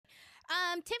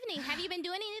Tiffany, have you been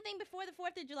doing anything before the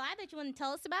 4th of July that you want to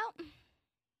tell us about?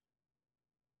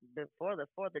 Before the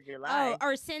 4th of Oh, July.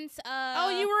 or since Oh,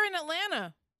 you were in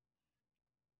Atlanta.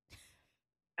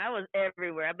 I was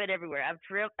everywhere. I've been everywhere. I've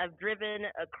driven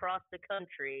across the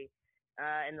country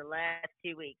in the last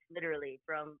 2 weeks, literally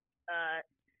from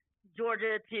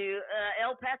Georgia to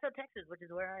El Paso, Texas, which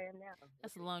is where I am now.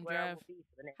 That's a long where I drive. will be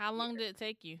for the next How long year. did it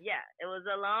take you? Yeah, it was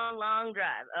a long, long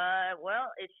drive.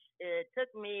 Well, it took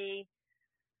me.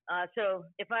 So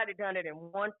if I'd have done it in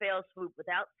one fell swoop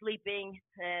without sleeping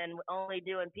and only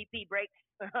doing PP breaks,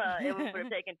 it would have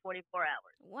taken 24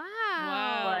 hours.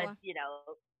 Wow. But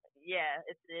yeah,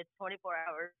 it's 24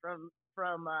 hours from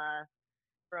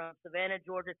Savannah,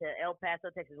 Georgia to El Paso,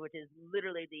 Texas, which is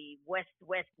literally the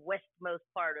westmost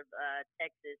part of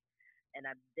Texas, and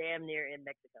I'm damn near in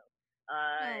Mexico.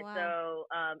 Wow. So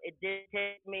it did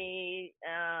take me.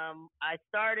 I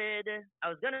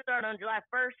was gonna start on July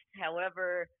 1st.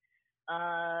 However,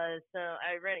 so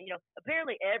I ran.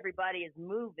 Apparently everybody is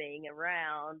moving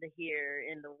around here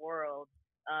in the world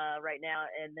right now,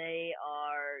 and they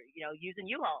are using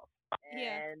U-Hauls.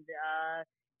 Yeah. And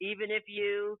even if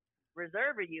you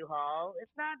reserve a U-Haul,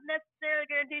 it's not necessarily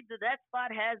guaranteed that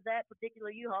spot has that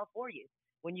particular U-Haul for you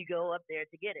when you go up there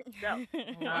to get it. So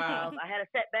Wow. I had a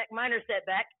minor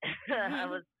setback.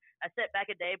 I set back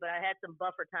a day, but I had some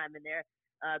buffer time in there.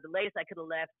 The latest I could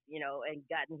have left, and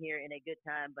gotten here in a good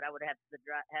time, but I would have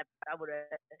I would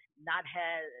have not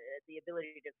had the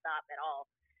ability to stop at all.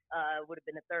 Would have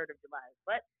been the 3rd of July,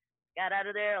 but got out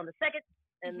of there on the 2nd,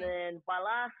 and then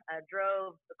voila, I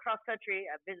drove across country.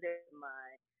 I visited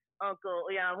my uncle.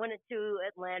 I went into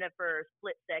Atlanta for a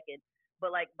split second,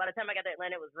 but like by the time I got to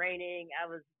Atlanta, it was raining. I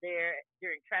was there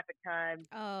during traffic time.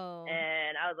 Oh.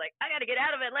 And I was like, I got to get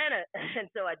out of Atlanta, and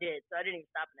so I did. So I didn't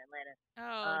even stop in Atlanta.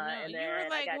 Oh no! And You were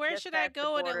then like, where should I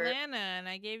go in Atlanta? And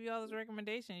I gave you all those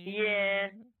recommendations.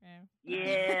 Yeah.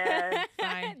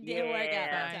 Fine. Didn't work out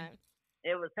that Fine. time.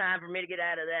 It was time for me to get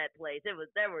out of that place. There was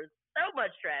so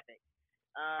much traffic.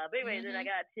 But anyway, then I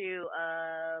got to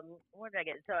where did I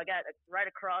get? So I got right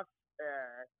across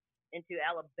into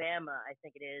Alabama, I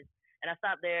think it is, and I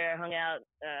stopped there, hung out,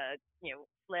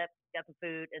 slept, got some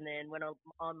food, and then went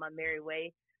on my merry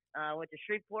way. Went to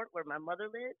Shreveport where my mother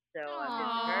lives, so I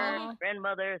visited her, my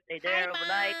grandmother, stayed there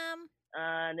overnight, Mom.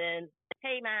 and then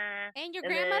hey ma, And your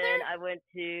and grandmother? then I went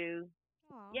to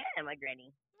my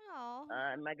granny. Oh.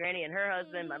 My granny and her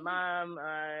husband, my mom,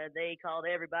 they called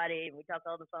everybody, and we talked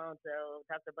on the phone, so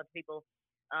talked to a bunch of people.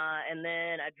 And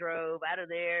then I drove out of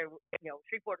there.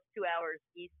 Shreveport is 2 hours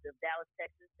east of Dallas,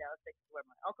 Texas. Dallas, Texas, is where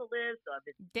my uncle lives, so I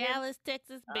visited Dallas,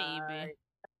 Texas, baby.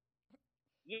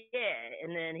 Yeah,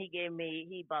 and then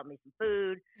he bought me some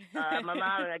food. My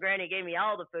mom and my granny gave me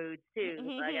all the foods too.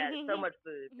 So I got so much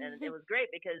food, and it was great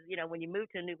because when you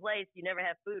move to a new place, you never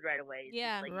have food right away. It's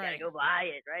Yeah, just like right. you gotta go buy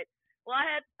it, right? Well, I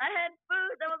had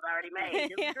food that was already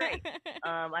made. It was great.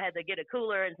 I had to get a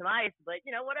cooler and some ice, but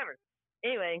whatever.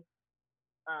 Anyway,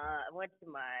 I went to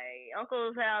my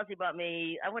uncle's house. He bought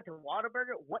me. I went to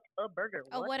Whataburger. What a burger!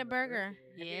 Oh, what a burger!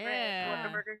 Yeah.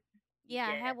 Whataburger. Yeah,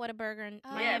 I had Whataburger in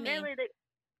Yeah, Miami. apparently they.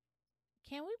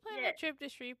 Can we plan a trip to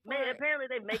Shreveport? Man, apparently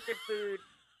they make their food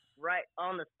right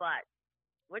on the spot.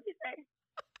 What'd you say?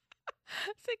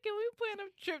 So can we plan a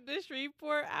trip to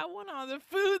Shreveport? I want all the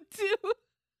food too.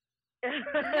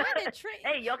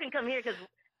 Hey, y'all can come here because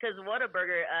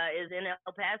Whataburger is in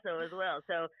El Paso as well.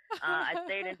 So I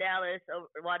stayed in Dallas.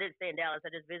 Well, I didn't stay in Dallas.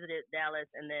 I just visited Dallas,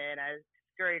 and then I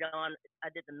scurried on. I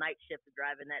did the night shift of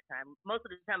driving that time. Most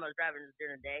of the time I was driving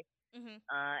during the day.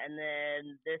 And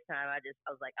then this time I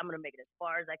was like, I'm gonna make it as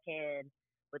far as I can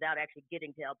without actually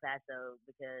getting to El Paso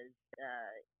because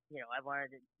I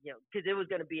wanted to because it was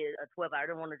gonna be a 12 hour. I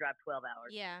didn't want to drive 12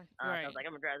 hours. Yeah. Right. So I was like,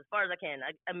 I'm gonna drive as far as I can.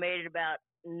 I made it about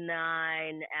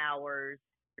 9 hours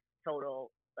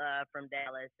total from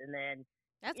Dallas, and then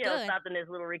That's good. stopped in this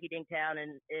little rinky-dink town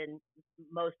in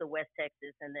most of West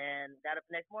Texas, and then got up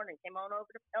the next morning, came on over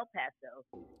to El Paso,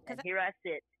 and here I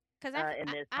sit. In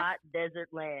this hot desert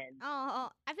land. Oh,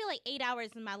 I feel like 8 hours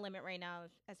is my limit right now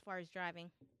as far as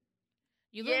driving.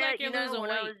 You look like you're losing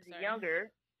when weight. I was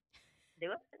younger,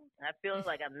 do it. I feel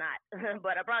like I'm not,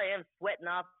 but I probably am sweating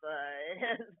off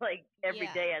like every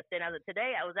day I stand out.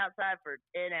 Today I was outside for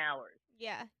 10 hours.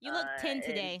 Yeah, you look 10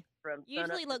 today. You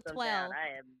usually look 12.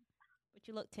 I am. But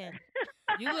you look 10.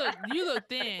 You look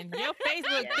thin. Your face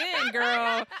look thin,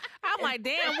 girl. I'm like,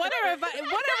 damn, whatever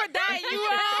diet you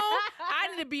on, I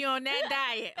need to be on that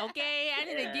diet, okay? I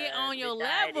need to get on your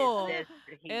level.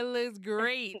 It looks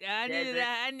great. I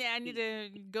need to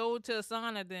go to a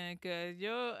sauna then, cause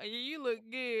you look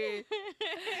good.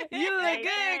 You look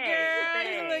good, girl.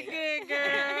 You look good,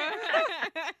 girl.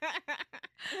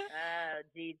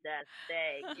 need that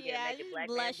stag. You gotta Yeah, make it just black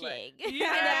man blush. blushing.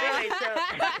 Yeah. But anyway, so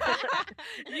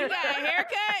You got a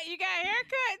haircut? You got a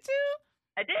haircut too?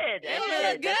 I did. You I look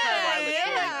did. That's probably why I good. look You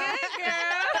thin. look good, girl.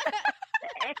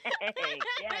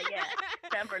 Hey, yeah.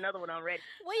 Time for another one already.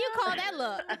 What do you call that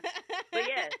look? But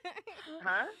yeah,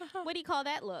 huh? What do you call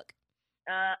that look?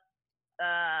 Uh,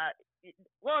 uh.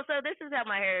 Well, so this is how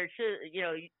my hair should.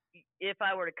 If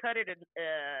I were to cut it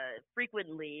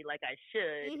frequently, like I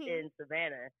should in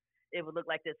Savannah, it would look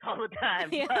like this all the time.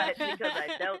 Yeah. But because I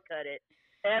don't cut it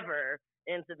ever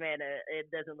in Savannah, it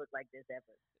doesn't look like this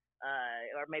ever.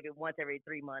 Or maybe once every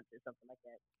 3 months or something like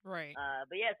that. Right.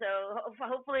 But yeah, so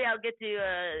hopefully I'll get to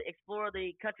explore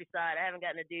the countryside. I haven't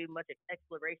gotten to do much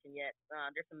exploration yet.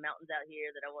 There's some mountains out here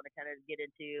that I want to kind of get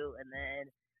into, and then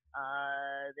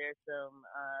there's some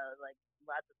like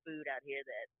lots of food out here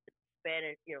that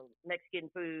Spanish, Mexican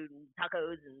food, and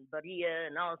tacos and barilla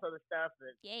and all this other stuff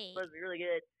that's Yay. supposed to be really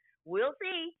good. We'll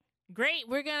see. Great.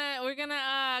 We're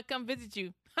gonna come visit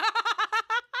you.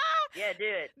 Yeah, do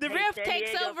it. The Hey, riff San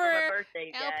takes Diego over for my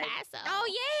birthday, El guys. Paso. Oh,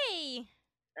 yay.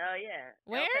 Oh yeah.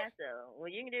 Where? El Paso. Well,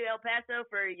 you can do El Paso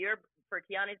for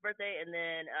Kiani's birthday, and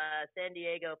then San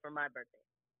Diego for my birthday.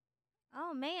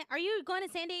 Oh, man. Are you going to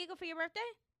San Diego for your birthday?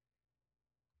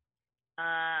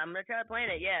 I'm gonna try to plan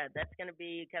it. Yeah, that's gonna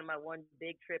be kind of my one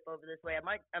big trip over this way. I'm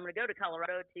gonna go to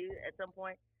Colorado too at some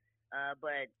point,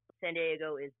 but San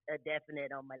Diego is a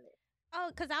definite on my list. Oh,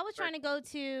 because I was trying to go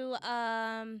to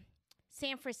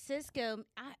San Francisco.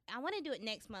 I want to do it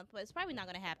next month, but it's probably not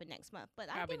going to happen next month. But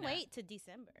Probably I can not. wait to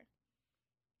December.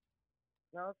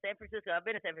 Well, San Francisco. I've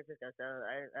been to San Francisco, so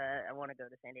I want to go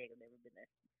to San Diego. Never been there.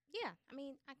 Yeah, I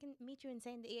mean, I can meet you in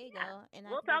San Diego, and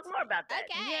We'll I can talk more about that.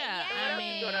 Okay, Yeah, So what I else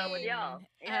is going on with y'all? mean,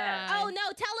 Yeah. Oh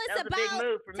no, tell us That was a big about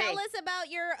move for me. tell us about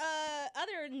your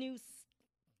other new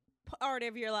part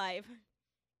of your life.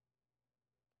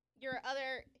 Your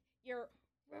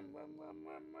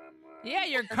Yeah,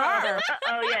 your car.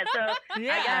 Oh yeah. So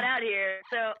Yeah. I got out here.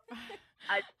 So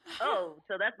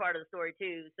so that's part of the story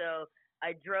too. So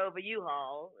I drove a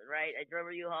U-Haul, right? I drove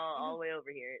a U-Haul all the way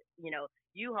over here.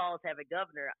 U-Hauls have a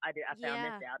governor. I found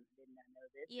this out. Did not know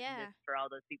this. Yeah. This, for all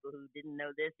those people who didn't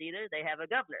know this either, they have a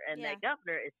governor, and that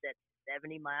governor is set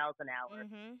 70 miles an hour,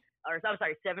 or I'm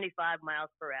sorry, 75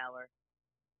 miles per hour.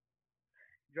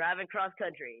 Driving cross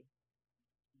country.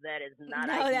 That is not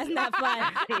No, ideal. that's not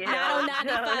fun. No, 95.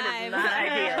 So that is not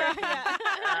ideal.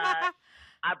 Yeah.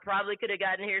 I probably could have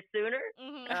gotten here sooner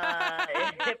Mhm.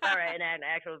 if I ran an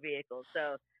actual vehicle.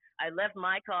 So I left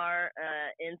my car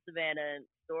in Savannah,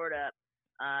 stored up,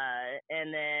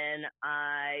 and then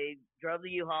I drove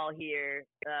the U-Haul here.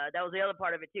 That was the other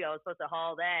part of it too. I was supposed to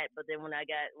haul that, but then when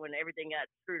everything got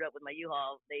screwed up with my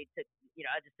U-Haul, they took,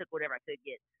 I just took whatever I could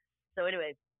get. So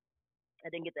anyway, I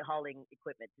didn't get the hauling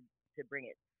equipment to bring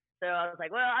it. So I was like,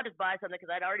 well, I'll just buy something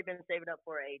because I'd already been saving up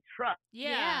for a truck.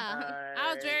 Yeah. I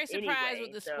was very surprised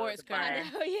Anyway, with the so sports to car. buy-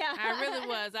 Oh yeah. I really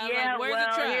was. I was Yeah, like, where's well,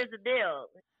 the truck? here's the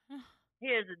deal.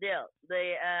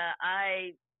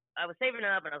 I was saving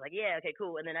up and I was like, yeah, okay,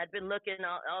 cool. And then I'd been looking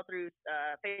all through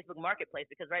Facebook Marketplace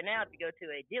because right now if you go to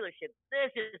a dealership,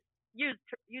 there's just used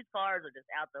cars are just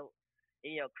out the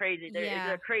crazy.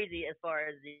 They're crazy as far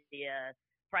as the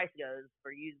price goes for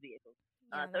used vehicles.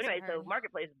 So anyway, so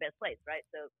Marketplace is the best place, right?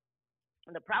 So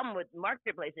the problem with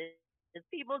Marketplace is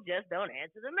people just don't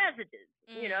answer the messages.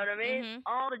 You know what I mean?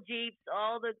 All the Jeeps,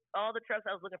 all the trucks.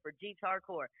 I was looking for Jeeps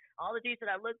hardcore. All the Jeeps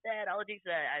that I looked at, all the Jeeps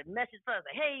that I messaged first,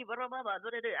 like, hey, blah blah blah blah. I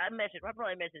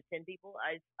probably messaged 10 people.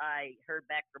 I heard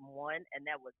back from one, and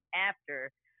that was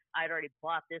after I'd already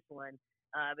bought this one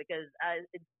because I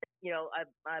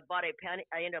bought I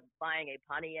ended up buying a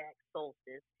Pontiac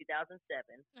Solstice 2007,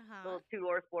 little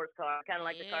two-door sports car, kind of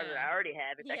like the car that I already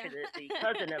have. It's actually the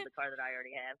cousin of the car that I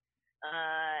already have.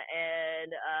 And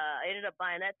I ended up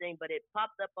buying that thing, but it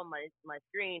popped up on my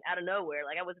screen out of nowhere.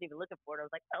 Like I wasn't even looking for it. I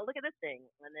was like, oh, look at this thing.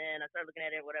 And then I started looking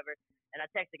at it, whatever. And I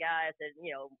texted the guy. I said,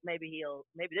 maybe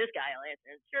this guy will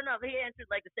answer. And sure enough, he answered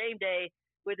like the same day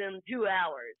within 2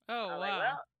 hours. Oh, I was wow. like,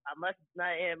 well,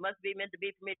 it must be meant to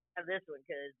be for me to have this one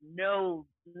because no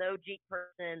Jeep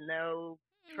person, no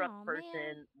truck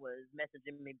person was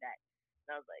messaging me back.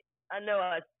 And I was like, I know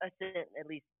I sent at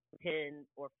least 10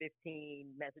 or 15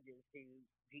 messages to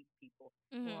Jeep people.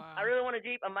 Wow. I really want a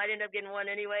Jeep. I might end up getting one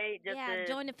anyway. Just to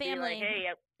join the be family. like, hey,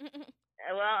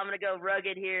 well, I'm gonna go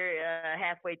rugged here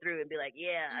halfway through and be like,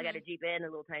 yeah, I got a Jeep and a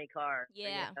little tiny car.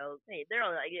 Yeah. Hey, they're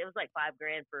only it was like $5,000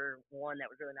 for one that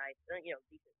was really nice. Decent.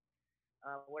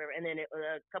 Whatever. And then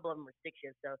a couple of them were stick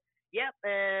shifts. So, yep,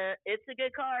 it's a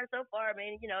good car so far. I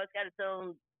mean, it's got its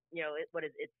own.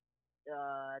 It's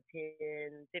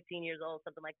 10, 15 years old,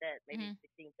 something like that, maybe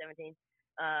 16, 17.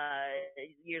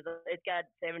 years old. It's got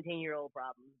 17-year-old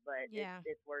problems, but Yeah.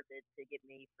 it's worth it to get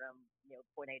me from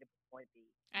point A to point B.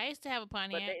 I used to have a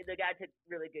But Pontiac. the guy took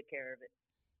really good care of it.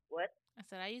 What? I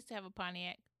said I used to have a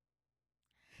Pontiac.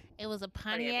 It was a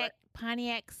Pontiac what?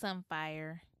 Pontiac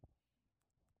Sunfire.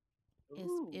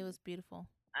 Ooh, It was beautiful.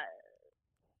 I,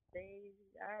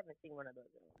 I haven't seen one of those.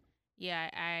 Yeah,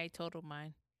 I totaled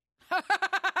mine.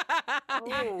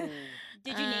 Oh,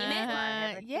 Did you name it? Well, I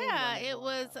haven't seen Yeah, one in a it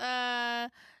was while.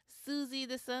 Susie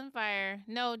the Sunfire.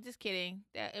 No, just kidding.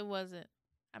 That it wasn't.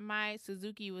 My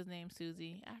Suzuki was named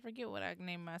Susie. I forget what I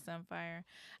named my Sunfire.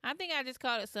 I think I just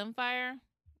called it Sunfire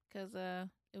because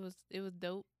it was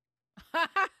dope.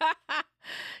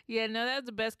 Yeah, no, that was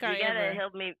the best car You gotta ever.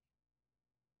 help me.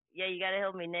 Yeah, you gotta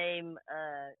help me name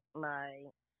my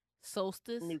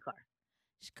Solstice. new car.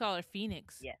 She call her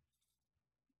Phoenix. Yeah.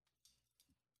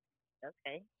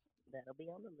 Okay, that'll be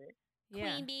on the list.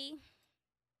 Yeah. Queen Bee.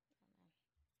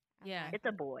 Yeah. Okay. It's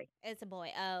a boy. It's a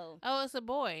boy. Oh. Oh, it's a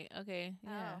boy. Okay.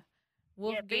 Yeah.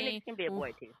 Oh. Yeah, Phoenix can be a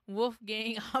boy too.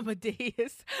 Wolfgang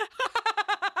Amadeus.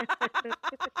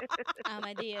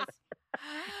 Amadeus.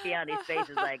 Keanu's face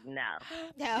is like, no.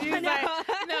 No, She was no. like,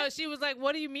 no, she was like,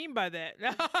 what do you mean by that? No,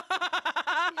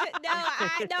 I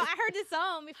heard the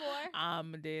song before.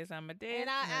 Amadeus. And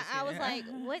I was like,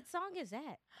 what song is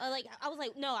that? I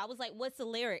was like, what's the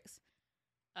lyrics?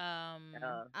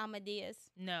 Amadeus.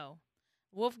 No.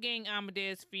 Wolfgang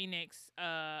Amadeus Phoenix.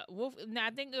 No,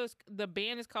 I think it was the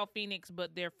band is called Phoenix,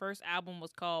 but their first album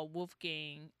was called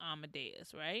Wolfgang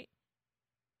Amadeus, right?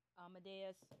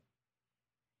 Amadeus.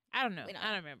 I don't know. We don't I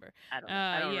know. don't remember. I don't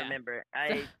yeah. remember.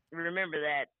 I remember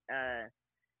that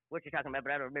what you're talking about,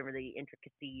 but I don't remember the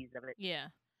intricacies of it. Yeah.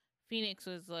 Phoenix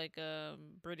was like a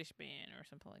British band or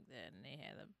something like that, and they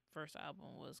had the first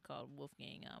album was called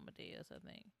Wolfgang Amadeus, I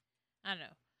think. I don't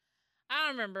know. I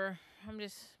don't remember. I'm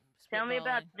just Tell me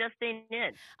about spitballing. Justine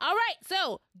Inn. All right,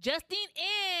 so Justine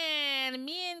Inn.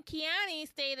 Me and Kiani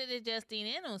stayed at the Justine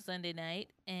Inn on Sunday night,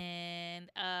 and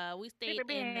we stayed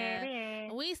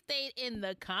in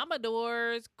the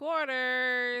Commodore's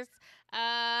quarters.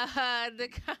 The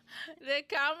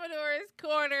Commodore's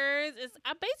quarters is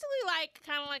basically like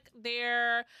kind of like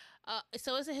their.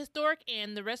 So it's a historic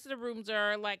inn. The rest of the rooms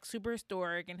are like super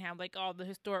historic and have like all the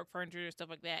historic furniture and stuff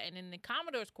like that. And then the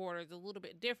Commodore's quarters is a little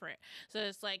bit different. So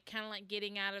it's like kind of like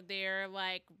getting out of their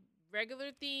like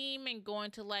regular theme and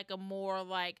going to like a more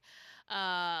like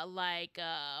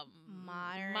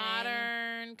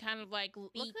modern kind of like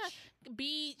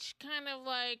beach kind of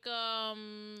like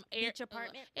Beach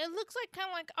apartment. It looks like kind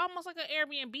of like almost like an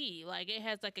Airbnb. Like it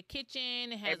has like a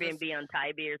kitchen. It has Airbnb on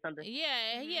Tybee or something.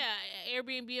 Yeah,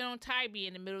 Airbnb on Tybee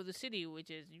in the middle of the city,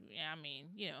 which is, I mean,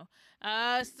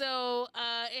 so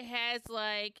it has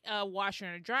like a washer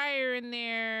and a dryer in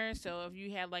there. So if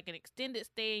you have like an extended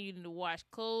stay and you need to wash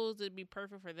clothes, it'd be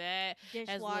perfect for that.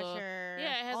 Dishwasher. It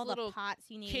has all little the pots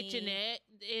you need. kitchenette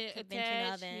Convention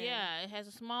attached. oven. Yeah, it has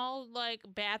a small like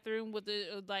bathroom with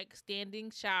a like standing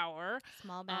shower.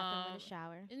 Small bathroom with a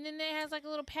shower. And then it has like a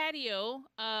little patio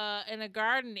and a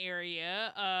garden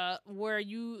area where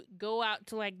you go out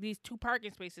to like these 2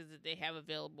 parking spaces that they have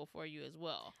available for you as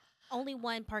well. Only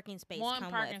one parking space. One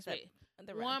parking space.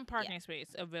 The room. One parking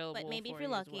space available. But maybe for if you're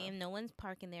you as lucky well. and no one's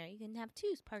parking there, you can have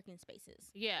 2 parking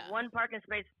spaces. Yeah. One parking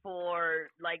space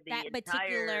for like the that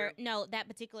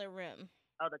particular room.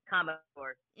 Oh, the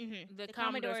Commodore. Mm-hmm. The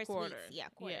Commodore's quarters. Suites. Yeah,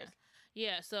 quarters.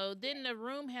 Yeah, so then the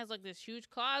room has like this huge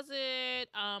closet,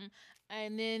 and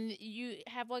then you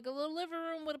have like a little living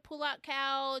room with a pull-out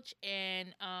couch,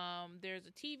 and there's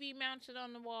a TV mounted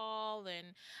on the wall, and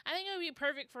I think it would be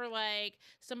perfect for like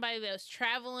somebody that's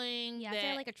traveling. Yeah,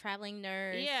 say like a traveling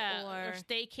nurse. Yeah, or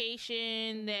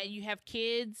staycation that you have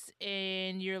kids,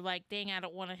 and you're like, dang, I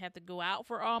don't want to have to go out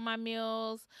for all my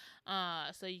meals.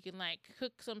 So you can like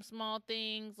cook some small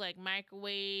things like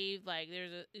microwave. Like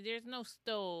there's no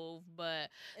stove, but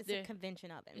it's a convection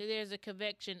oven. There's a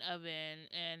convection oven,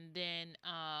 and then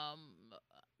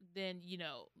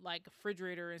like a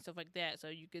refrigerator and stuff like that, so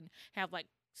you can have like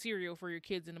cereal for your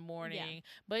kids in the morning. Yeah.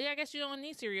 But yeah, I guess you don't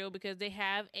need cereal because they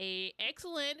have a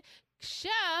excellent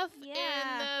chef in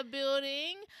the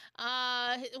building.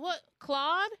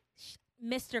 Claude?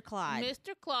 Mr. Claude.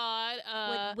 Mr. Claude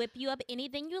would whip you up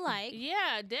anything you like.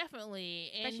 Yeah,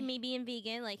 definitely. Especially me being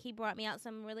vegan. Like, he brought me out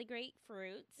some really great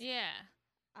fruits. Yeah.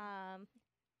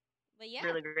 But yeah.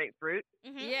 Really great fruit.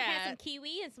 Mm-hmm. Yeah. Had some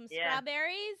kiwi and some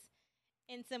strawberries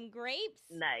and some grapes.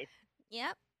 Nice.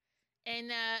 Yep.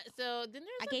 And so then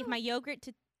there's I gave my yogurt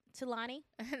to Lonnie.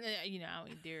 I don't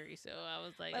eat dairy, so I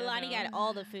was like, but Lonnie got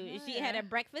all the food. She had a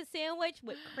breakfast sandwich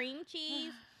with cream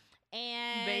cheese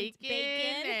and bacon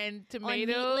and on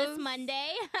tomatoes. Meatless Monday.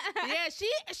 Yeah, she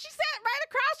sat right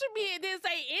across from me and didn't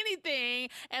say anything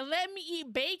and let me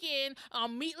eat bacon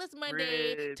on Meatless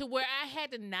Monday Rude. to where I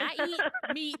had to not eat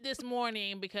meat this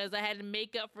morning because I had to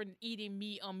make up for eating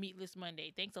meat on Meatless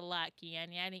Monday. Thanks a lot,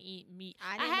 Kiani. I didn't eat meat.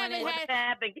 I didn't wanna- haven't What had.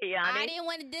 happened, I Kiani? didn't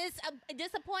want to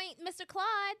disappoint Mr. Claude.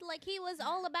 Like he was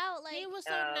all about like He was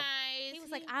so Oh. nice. he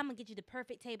was like, I'm gonna get you the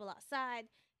perfect table outside.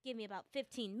 Give me about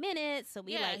 15 minutes. So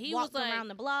we Yeah, like he walked was like- around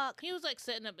the block. He was like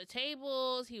setting up the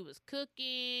tables. He was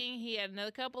cooking. He had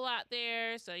another couple out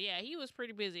there. So yeah, he was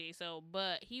pretty busy. So,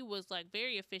 but he was like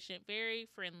very efficient, very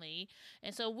friendly.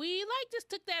 And so we like just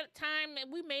took that time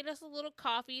and we made us a little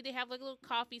coffee. They have like a little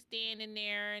coffee stand in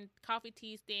there and coffee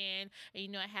tea stand. And you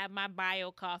know, I have my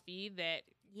bio coffee that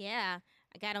Yeah.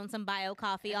 I got on some bio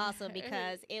coffee also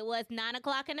because it was 9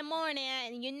 o'clock in the morning,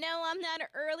 and you know I'm not an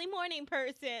early morning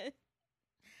person.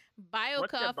 bio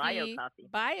What's coffee. the bio coffee?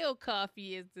 Bio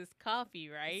coffee is this coffee,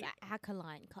 right? It's an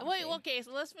alkaline coffee. Wait, okay,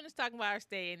 so let's finish talking about our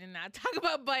stay and then I'll talk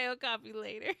about bio coffee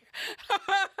later.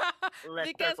 Let's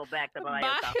Because circle back to bio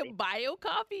Bio coffee. bio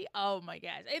coffee? Oh my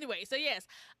gosh. Anyway, so yes.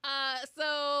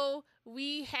 So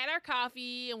we had our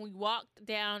coffee and we walked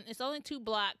down. It's only 2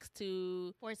 blocks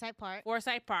to Forsyth Park.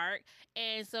 Forsyth Park.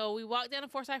 And so we walked down to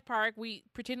Forsyth Park. We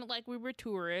pretended like we were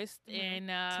tourists Mhm.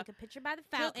 and Took a picture by the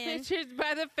took fountain. pictures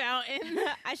by the fountain.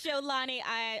 I showed Lonnie.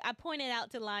 I pointed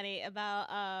out to Lonnie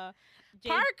about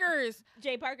Parker's.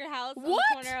 J. Parker House on What?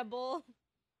 the corner of Bull.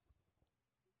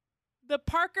 The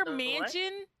Parker The what?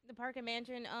 Mansion. The Parker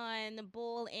Mansion on the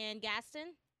Bull and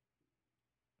Gaston.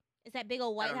 It's that big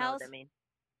old I White don't know House. what that means.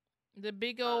 The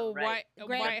big old right.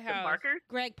 Greg- White The House. Barkers?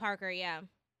 Greg Parker, yeah.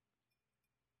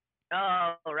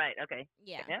 Oh, right. Okay.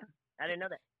 Yeah. Yeah. I didn't know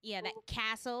that. Yeah, that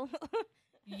castle.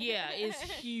 Yeah, it's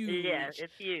huge. Yeah,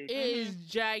 it's huge. It is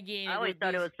gigantic. I always with thought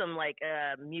it this- was some like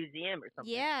museum or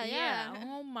something. yeah.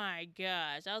 Oh my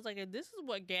gosh. I was like, this is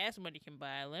what gas money can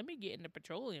buy. Let me get in the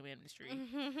petroleum industry.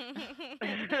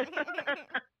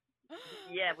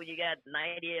 Yeah, when you got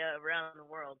 90 around the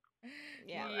world.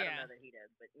 Yeah. Well, I don't know that he does,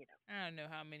 but you know. I don't know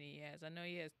how many he has. I know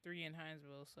he has 3 in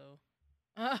Hinesville, so.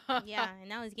 Yeah, and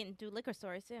now he's getting through liquor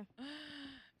stores too.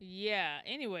 Yeah.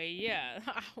 Anyway, yeah,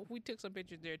 we took some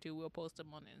pictures there too. We'll post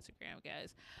them on Instagram,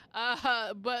 guys.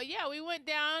 But yeah, we went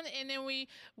down and then we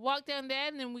walked down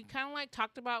that, and then we kind of like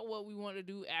talked about what we wanted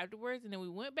to do afterwards, and then we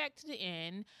went back to the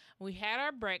inn. We had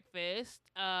our breakfast.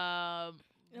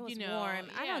 It was you know, warm.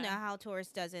 I don't know yeah. how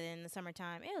tourists does it in the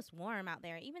summertime. It was warm out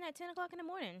there, even at 10 o'clock in the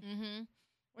morning. Mm-hmm.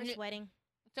 We're Yeah. sweating.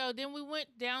 So then we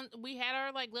went down. We had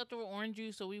our like leftover orange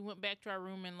juice, so we went back to our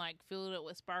room and like filled it up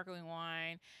with sparkling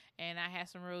wine. And I had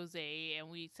some rosé, and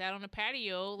we sat on the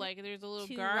patio. Like there's a little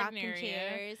 2 garden rocking area.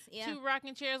 chairs. Yeah. 2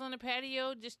 rocking chairs on the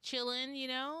patio, just chilling. You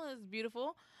know, it's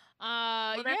beautiful.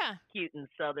 Well, that's Yeah, cute and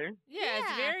southern. yeah,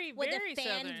 it's very, with very the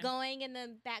fans southern. going in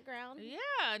the background.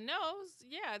 Yeah, no,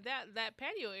 yeah, that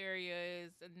patio area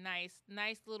is a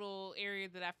nice little area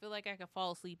that I feel like I could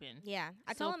fall asleep in. Yeah,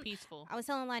 I So told him. peaceful. I was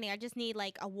telling Lonnie, I just need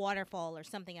like a waterfall or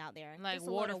something out there, Like just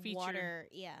a water little feature. water,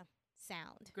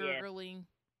 sound. Yeah.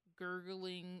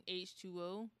 Gurgling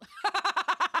H2O.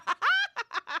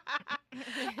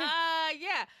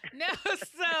 Yeah. No,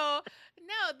 so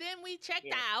no, then we checked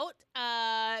Yeah. out.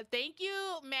 Thank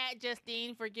you, Matt,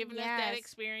 Justine, for giving us that Yes.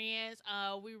 experience.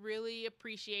 We really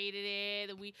appreciated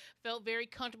it. We felt very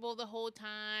comfortable the whole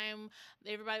time.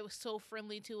 Everybody was so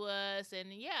friendly to us,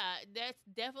 and yeah, that's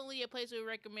definitely a place we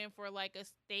recommend for like a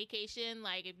staycation.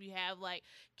 Like if you have like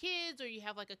kids or you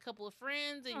have like a couple of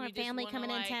friends and Or you a just family wanna, coming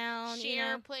like, in town.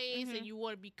 share a know? place Mhm. and you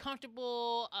want to be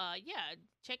comfortable, yeah,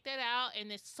 check that out.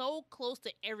 And it's so close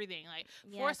to everything. Like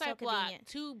Yeah, Forsyth so Block, convenient.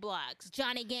 2 blocks,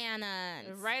 Johnny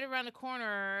Gannon's. right around the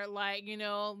corner, like, you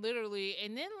know, literally.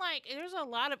 And then like there's a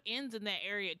lot of inns in that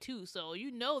area too, so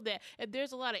you know that if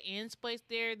there's a lot of inns placed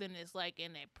there, then it's like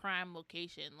in a prime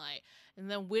location. Like, and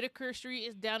then Whitaker Street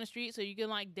is down the street, so you can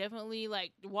like definitely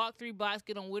like walk 3 blocks,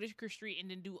 get on Whitaker Street,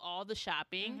 and then do all the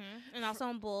shopping. And also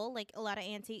on Bull, like a lot of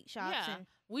antique shops. Yeah. And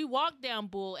We walked down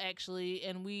Bull actually,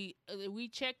 and we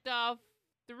checked off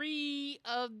 3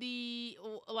 of the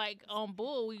like on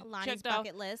Bull. We Lonnie's checked off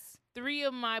bucket list. 3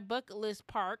 of my bucket list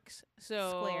parks.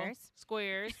 So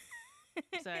Squares.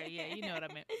 Sorry, yeah, you know what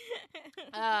I meant.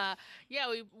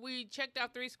 Yeah, we checked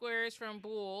out 3 squares from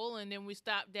Bull, and then we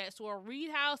stopped at Swore Reed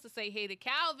House to say hey to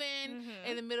Calvin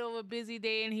in the middle of a busy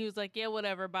day, and he was like, "Yeah,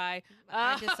 whatever, bye."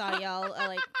 I just saw y'all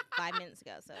like 5 minutes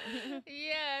ago. So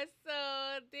Yeah,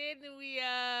 so then we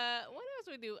what else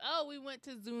we do? Oh, we went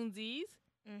to Zunzi's.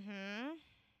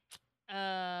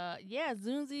 Yeah,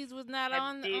 Zunzi's was not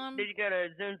on. Did you go to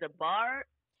Zunza Bar?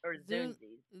 or Zoom.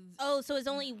 Zunzi's? Oh, so it's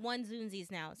only one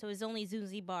Zunzi's now. So it's only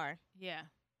Zunzi Bar. Yeah.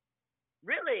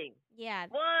 Really? Yeah.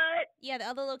 What? Yeah, the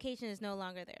other location is no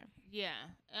longer there. Yeah.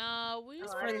 We Oh,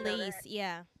 It's I for didn't know lease. that.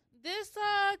 Yeah. this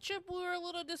trip we were a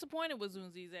little disappointed with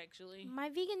Zunzi's actually. My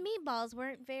vegan meatballs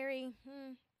weren't very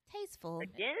tasteful.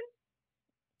 Again?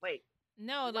 Wait,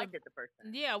 No, you the liked it the first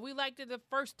time. yeah, we liked it the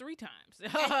first 3 times.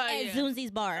 At Yeah.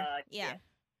 Zunzi's Bar. Yeah.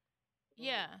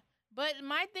 Yeah. But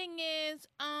my thing is,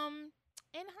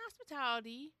 in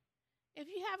hospitality, if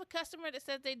you have a customer that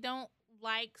says they don't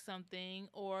like something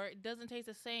or it doesn't taste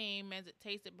the same as it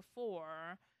tasted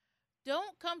before,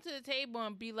 don't come to the table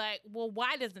and be like, well,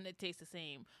 why doesn't it taste the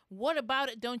same? What about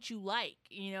it don't you like?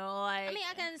 You know, like. I mean,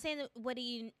 I can understand what do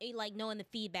you like knowing the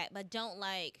feedback, but don't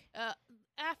like. I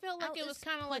felt like it was it's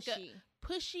kind of like a pushy.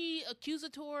 pushy,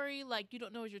 accusatory, like you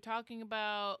don't know what you're talking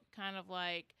about, kind of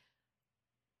like,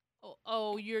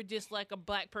 oh, you're just like a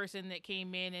black person that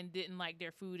came in and didn't like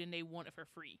their food and they want it for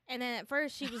free. And then at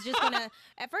first she was just gonna.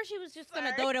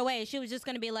 Sorry. Throw it away. She was just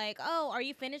gonna be like, "Oh, are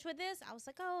you finished with this?" I was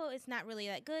like, "Oh, it's not really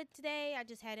that good today. I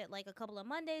just had it like a couple of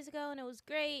Mondays ago and it was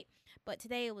great, but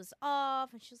today it was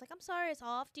off." And she was like, "I'm sorry, it's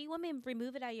off. Do you want me to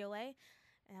remove it out of your way?"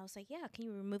 And I was like, "Yeah, can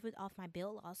you remove it off my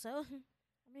bill also?"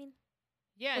 I mean,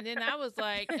 Yeah, and then I was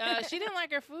like, she didn't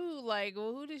like her food. Like,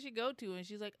 well, who did she go to? And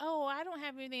she's like, oh, I don't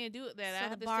have anything to do with that. I so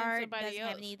have the to send bar somebody doesn't else.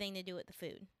 have anything to do with the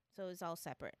food, so it's all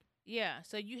separate. Yeah,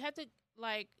 so you have to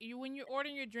like when you're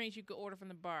ordering your drinks, you could order from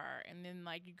the bar, and then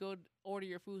like you go order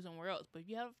your food somewhere else. But if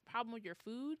you have a problem with your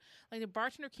food, like the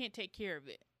bartender can't take care of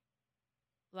it.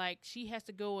 Like she has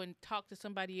to go and talk to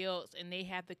somebody else, and they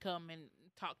have to come and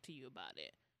talk to you about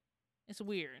it. It's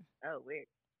weird. Oh, weird.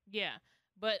 Yeah,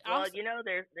 but Well, also, you know,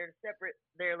 they're separate.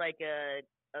 They're like a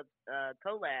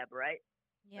collab, right?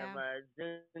 Yeah. Of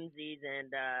Zunzi's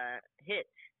and Hitch,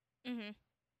 Mhm.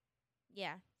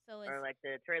 Yeah. So it's or like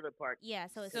the trailer park. yeah.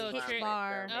 So it's So Hitch tra-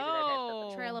 Bar, maybe that had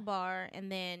something- oh, Trailer Bar,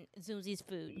 and then Zunzi's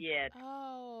Food. Yeah,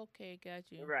 oh, okay,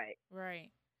 got you. right. Right.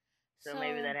 So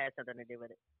maybe that has something to do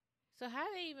with it. So how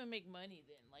do they even make money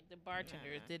then? Like the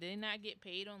bartenders, did they not get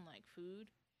paid on like food?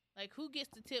 Like who gets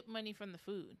the tip money from the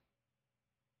food?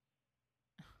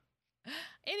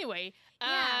 Anyway,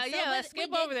 let's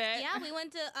skip over that. Yeah, we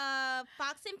went to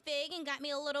Fox and Fig and got me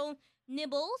a little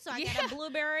nibble. So I got a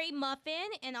blueberry muffin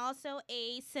and also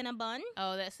a Cinnabon.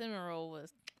 Oh, that cinnamon roll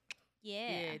was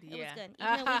Yeah, Good, it was yeah. good.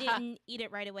 Even though we didn't eat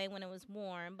it right away when it was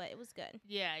warm, but it was good.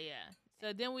 yeah.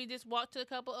 So then we just walked to a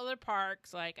couple other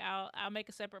parks. Like I'll make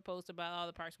a separate post about all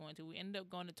the parks we went to. We ended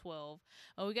up going to 12.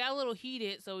 We got a little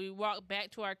heated, so we walked back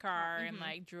to our car and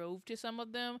like drove to some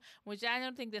of them, which I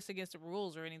don't think that's against the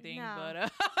rules or anything. No.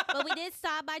 But But we did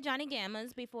stop by Johnny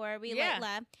Gamma's before we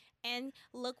left. And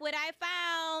look what I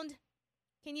found.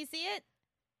 Can you see it?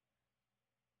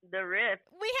 The Riff.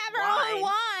 We have our own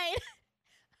wine.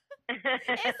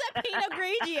 It's a Pinot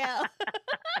Grigio.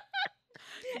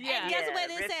 yeah. And guess what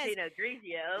it Riff says? Pinot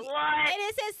Grigio. What? And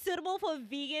it says suitable for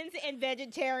vegans and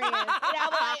vegetarians. And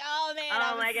I'm like, oh man,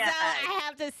 Oh my God. I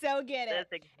have to so get it.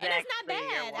 That's exactly And it's not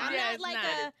bad. I'm Yeah, not it's like not.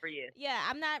 a It's for you.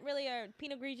 I'm not really a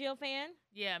Pinot Grigio fan.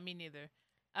 Yeah, me neither.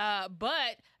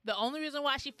 But the only reason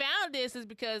why she found this is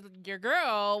because your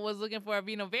girl was looking for a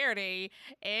Vino Verde,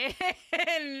 and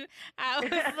I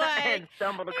was like, and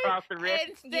stumbled across the Riff.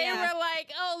 and they were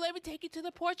like, "Oh, let me take you to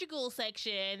the Portugal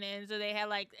section," and so they had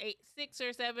like 6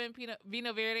 or 7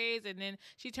 Vino Verdes, and then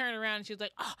she turned around and she was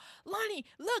like, "Oh, Lonnie,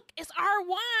 look, it's our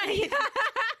wine."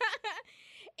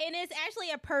 And it's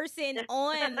actually a person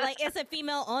on, like, it's a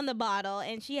female on the bottle,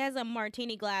 and she has a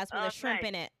martini glass with Oh, a shrimp nice.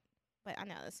 in it. But I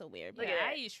know that's so weird. But Look Yeah, at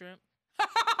I that. eat shrimp.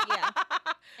 Yeah.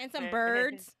 And some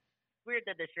birds. Weird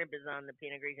that the shrimp is on the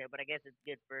Pinot Grigio, but I guess it's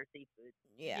good for seafood.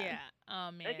 Yeah. Oh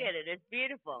man. Look at it. It's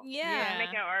beautiful. Yeah.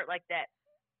 Make our art like that.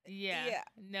 Yeah. Yeah.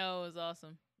 No, it was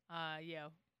awesome. Yeah,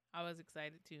 I was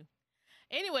excited too.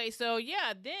 Anyway, so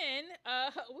yeah, then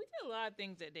we did a lot of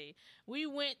things that day. We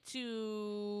went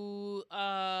to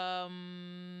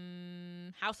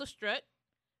House of Strut.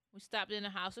 We stopped in the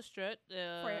House of Strut.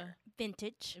 For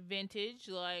vintage. Vintage,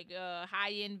 like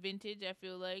high end vintage. I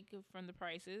feel like from the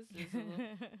prices, it's a little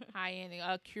high end,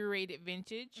 curated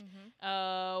vintage.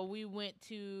 We went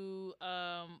to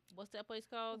what's that place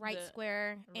called? Right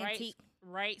Square Antique.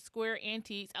 Right Square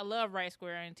Antiques. I love Right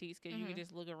Square Antiques because you can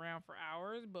just look around for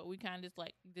hours. But we kind of just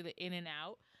like did it in and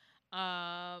out.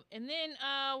 And then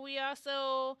we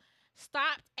also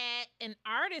stopped at an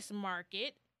artist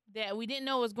market that we didn't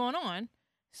know was going on.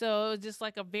 So it was just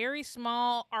like a very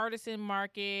small artisan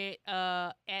market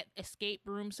at Escape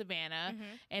Room Savannah.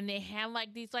 And they had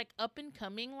like these like up and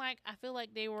coming, like I feel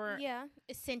like they were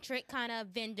eccentric kind of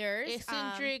vendors.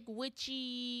 Eccentric,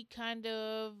 witchy kind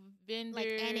of vendors.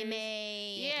 Like anime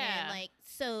and like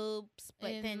soaps,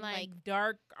 but and then like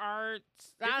dark arts.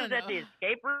 This I was don't at the know.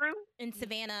 escape room? In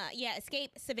Savannah. Yeah,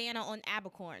 Escape Savannah on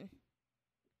Abercorn.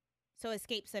 So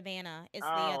Escape Savannah is the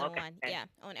other one. Yeah,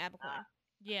 on Abercorn.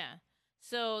 Yeah.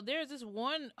 So there's this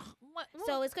one.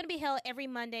 So it's going to be held every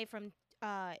Monday from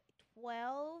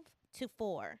 12 to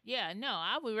 4. Yeah, no,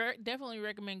 I would definitely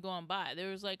recommend going by. There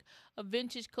was like a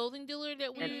vintage clothing dealer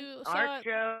that we saw. Art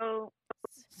show.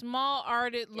 Small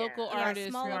local artists.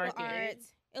 Small local market.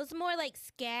 arts. It was more like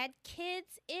SCAD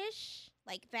kids-ish,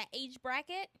 like that age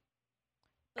bracket.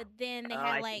 But then they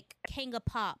had like Kanga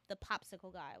Pop, the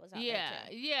popsicle guy was out there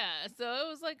too. Yeah. So it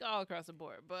was like all across the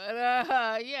board. But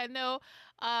yeah, no.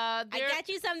 I got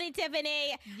you something,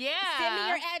 Tiffany. Yeah. Send me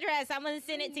your address. I'm gonna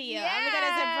send it to you. Yeah. I'm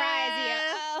gonna surprise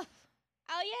you.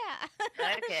 Oh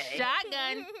yeah. Okay.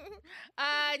 Shotgun.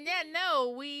 Yeah,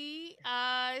 no, we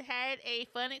had a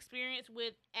fun experience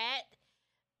with at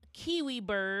Kiwi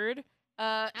Bird.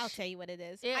 I'll tell you what it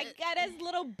is. I got us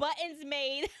little buttons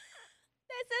made.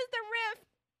 That says the riff.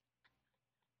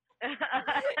 It's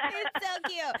so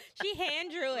cute. She hand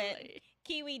drew it.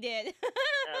 Kiwi did.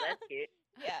 Oh, that's cute.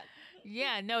 Yeah.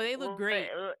 Yeah, no, they look great.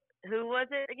 Who was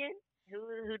it again?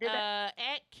 Who did that?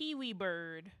 At Kiwi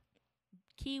Bird.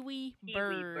 Kiwi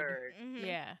Bird. Mm-hmm.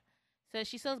 Yeah. So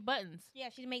she sells buttons. Yeah,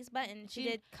 she makes buttons. She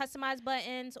did customized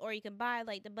buttons, or you can buy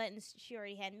like the buttons she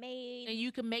already had made. And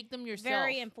you can make them yourself.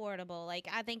 Very affordable. Like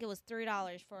I think it was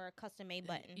 $3 for a custom made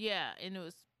button. Yeah, and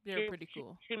they're pretty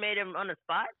cool. She made them on the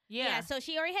spot? Yeah. So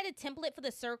she already had a template for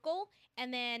the circle,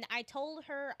 and then I showed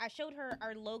her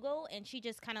our logo, and she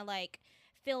just kind of like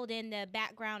filled in the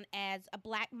background as a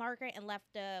black marker and left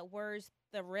the words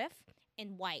 "the riff"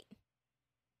 in white.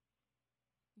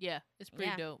 Yeah, it's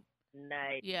pretty dope.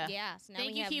 Nice. Yeah. Yeah. So now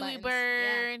Thank we you, have Kiwi buttons.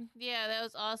 Bird. Yeah, that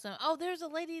was awesome. Oh, there's a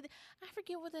lady. I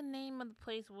forget what the name of the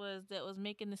place was that was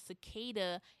making the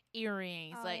cicada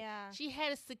earrings. Oh, yeah. She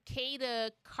had a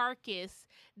cicada carcass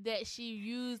that she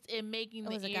used in making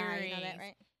the was earrings. a guy, you know that,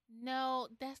 right? No,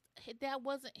 that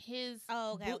wasn't his.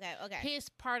 Oh, okay, booth, okay. His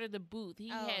part of the booth. He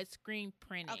had screen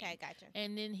printing. Okay, gotcha.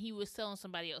 And then he was selling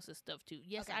somebody else's stuff too.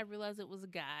 Yes, I realized it was a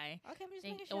guy. Okay, I'm just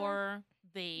making sure. Or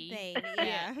they. They,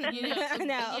 yeah. You know,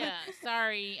 No. Yeah,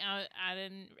 sorry, I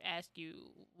didn't ask you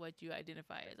what you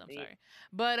identify as. I'm sorry,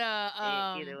 but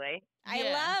either way, I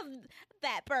love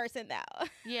that person though.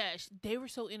 Yeah, they were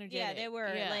so energetic. Yeah, they were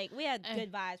like we had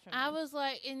good vibes from. I them. was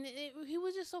like, and he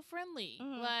was just so friendly.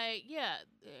 Like, yeah,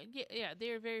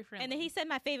 they were very friendly. And then he said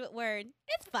my favorite word.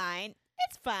 It's fine.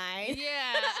 It's fine.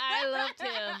 Yeah, I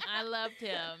loved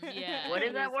him. Yeah. What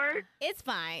is that word? It's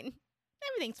fine.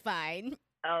 Everything's fine.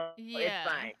 Oh, yeah. It's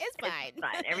fine. It's fine. It's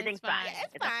fine. Everything's fine.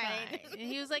 It's fine. And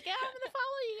he was like, yeah, I'm gonna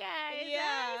follow you guys.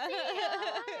 Yeah.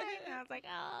 And I was like,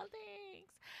 oh,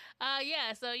 thanks.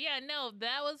 Yeah. So yeah, no,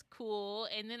 that was cool.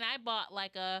 And then I bought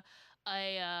like a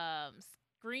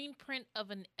screen print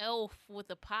of an elf with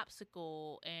a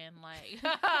popsicle and like,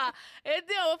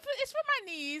 it's for my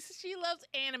niece. She loves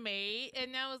anime,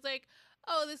 and I was like,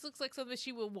 oh, this looks like something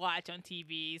she would watch on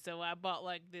TV. So I bought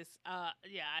like this. I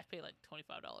paid like $25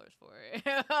 for it.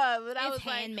 But I was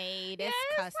handmade. like,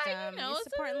 It's custom. Like, it's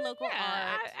supporting local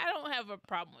art. I don't have a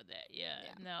problem with that.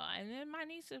 Yeah, no. And then my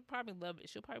niece would probably love it.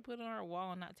 She'll probably put it on her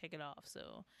wall and not take it off.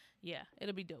 So yeah,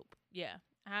 it'll be dope. Yeah,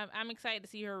 I'm excited to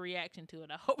see her reaction to it.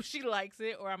 I hope she likes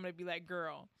it, or I'm gonna be like,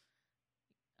 girl,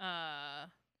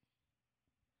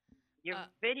 your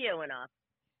video went off.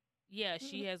 Yeah,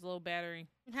 she has low battery.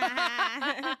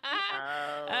 Oh,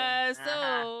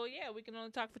 So yeah, we can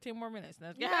only talk for 10 more minutes. No,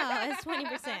 it's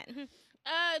 20%.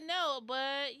 No,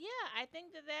 but yeah, I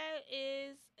think that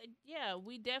is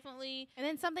we definitely. And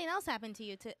then something else happened to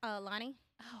you, Lonnie.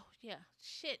 Oh yeah,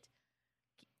 shit.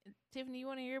 Tiffany, you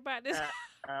want to hear about this?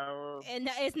 And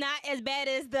it's not as bad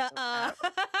as the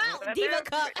Diva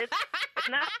Cup. It's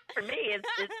not for me.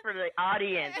 It's for the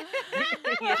audience.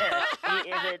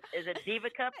 Yeah. Is it Diva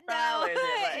Cup style? No, or is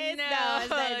it it's not as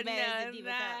bad as the Diva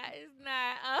not. Cup. It's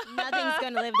not. Nothing's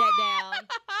gonna live that down.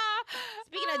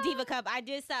 Speaking of Diva Cup, I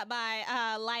did stop by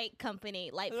Lightfoot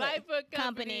Company,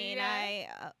 and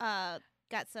I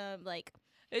got some like.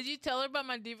 Did you tell her about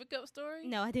my Diva Cup story?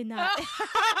 No, I did not.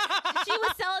 She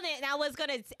was selling it, and I was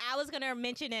gonna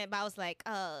mention it, but I was like,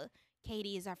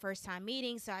 Katie is our first time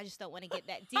meeting, so I just don't want to get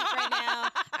that deep right now.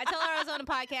 I told her I was on the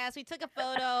podcast. We took a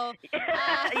photo.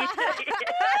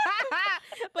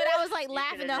 But I was like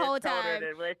laughing the whole time.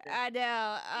 I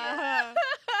know.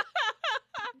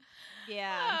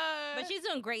 Yeah. But she's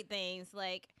doing great things.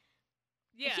 Like,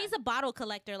 yeah. she's a bottle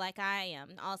collector like I am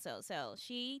also. So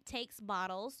she takes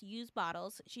bottles, used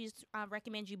bottles. She's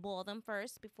recommends you boil them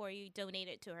first before you donate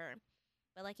it to her.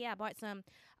 But like, yeah, I bought some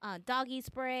doggy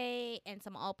spray and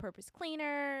some all-purpose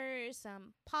cleaner,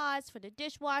 some pods for the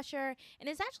dishwasher, and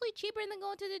it's actually cheaper than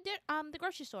going to the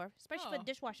grocery store, especially for Oh. the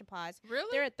dishwasher pods. Really?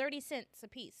 They're at 30 cents a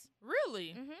piece.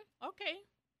 Really? Mm-hmm. Okay.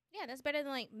 Yeah, that's better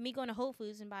than like me going to Whole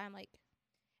Foods and buying like.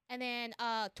 And then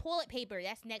toilet paper.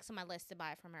 That's next on my list to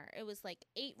buy from her. It was like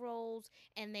 8 rolls,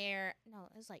 and it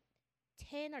was like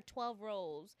 10 or 12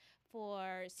 rolls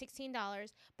for $16,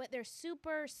 but they're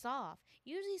super soft.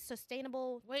 Usually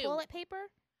sustainable Wait, toilet paper.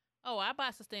 Oh, I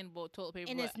buy sustainable toilet paper,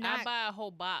 And but it's not- I buy a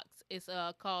whole box. It's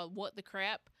called What the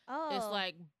Crap. Oh, It's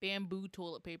like bamboo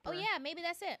toilet paper. oh yeah, maybe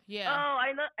that's it. Yeah. Oh,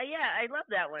 I love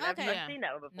that one. Okay. I've Yeah. seen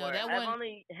that one No, before. that I've one-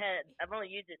 only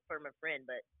used it for my friend,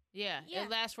 but Yeah. Yeah. It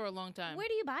lasts for a long time. Where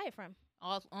do you buy it from?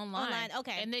 All online.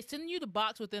 Okay. And they send you the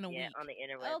box within a yeah, week. on the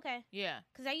internet. Oh, okay. Yeah.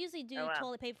 Because I usually do Oh, wow.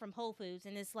 toilet paper from Whole Foods,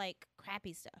 and it's like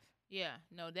crappy stuff. Yeah.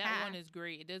 No, that Ah. one is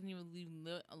great. It doesn't even leave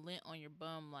a lint on your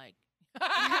bum like.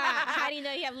 How do you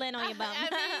know you have lint on your bum?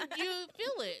 I mean, you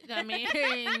feel it. I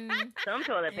mean, Some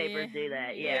toilet papers do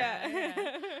that. Yeah. Yeah.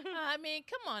 I mean,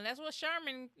 come on. That's what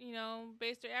Charmin,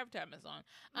 based their advertisements on.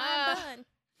 Mine done.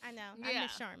 I know. I yeah.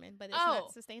 miss Charmin, but it's Oh.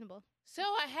 not sustainable. So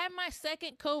I had my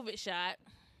second COVID shot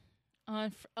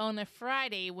on a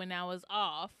Friday when I was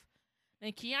off.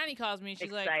 And Kiani calls me. She's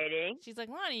Exciting. like,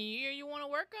 Lonnie, you want to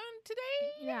work on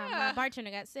today? Yeah, my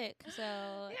bartender got sick, so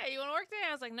Yeah, you want to work today?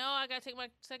 I was like, no, I got to take my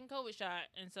second COVID shot.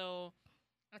 And so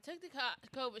I took the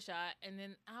COVID shot, and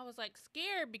then I was like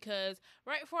scared because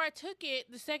right before I took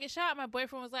it, the second shot, my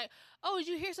boyfriend was like, oh, did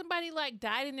you hear somebody like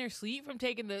died in their sleep from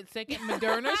taking the second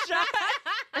Moderna shot?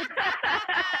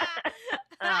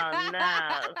 Oh no.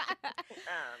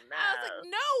 Oh no. I was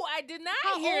like, no, I did not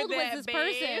How hear old was that, this babe.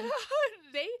 person?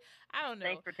 I don't know.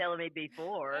 Thanks for telling me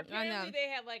before. Apparently they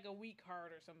have like a weak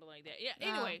heart or something like that. Yeah. Oh.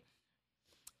 Anyway,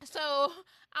 so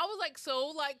I was like so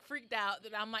like freaked out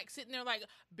that I'm like sitting there like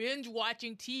binge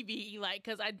watching TV like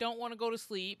because I don't want to go to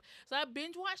sleep. So I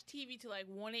binge watch TV till like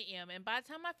 1 a.m. And by the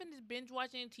time I finish binge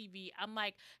watching TV, I'm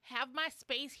like have my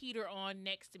space heater on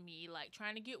next to me, like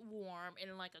trying to get warm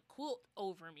and like a quilt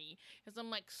over me because I'm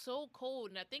like so cold.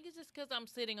 And I think it's just because I'm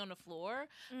sitting on the floor.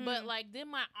 But like then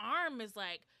my arm is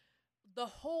like. The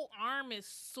whole arm is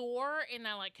sore and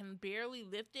I like can barely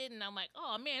lift it and I'm like,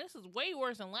 oh man, this is way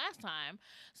worse than last time.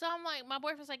 So I'm like, my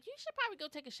boyfriend's like, you should probably go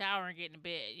take a shower and get in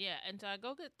bed. Yeah, and so I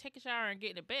go take a shower and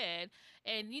get in bed,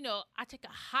 and I take a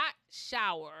hot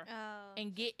shower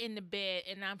and get in the bed,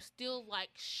 and I'm still like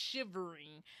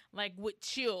shivering, like with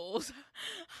chills.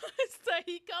 So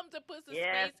he comes and puts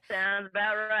Yes, sounds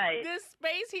about right. this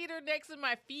space heater next to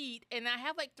my feet, and I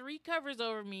have like 3 covers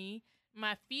over me.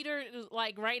 My feet are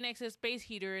like right next to the space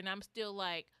heater, and I'm still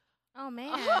like, oh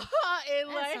man, and that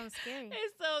like, sounds scary.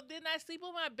 and so then I sleep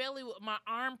on my belly with my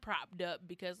arm propped up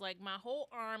because like my whole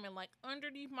arm and like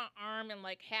underneath my arm and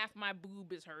like half my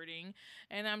boob is hurting,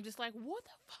 and I'm just like, what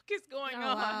the fuck is going Oh,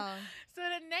 on? wow. So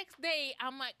the next day,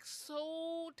 I'm like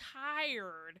so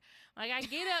tired. Like I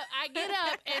get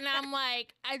up, and I'm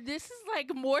like, this is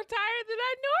like more tired than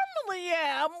I normally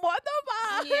am. What the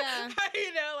fuck? Yeah.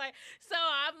 Like so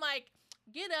I'm like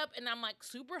get up, and I'm like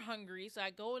super hungry. So I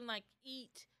go and like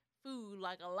eat food,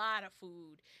 like a lot of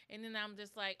food, and then I'm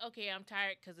just like, okay, I'm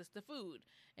tired because it's the food.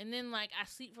 And then like I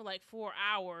sleep for like 4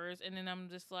 hours, and then I'm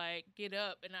just like get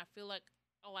up, and I feel like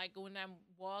when I'm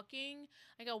walking,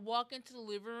 like I walk into the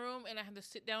living room and I have to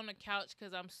sit down on the couch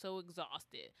because I'm so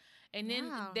exhausted. And then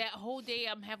Wow. that whole day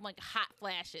I'm having like hot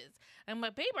flashes. I'm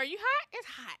like, babe, are you hot? It's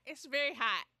hot. It's very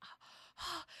hot.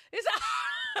 It's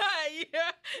hot. Yeah.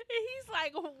 And he's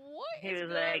like, what He is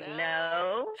was going like, on?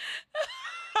 no,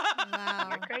 Wow.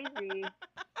 you're crazy.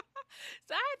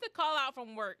 So I had to call out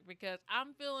from work because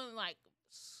I'm feeling like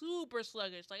super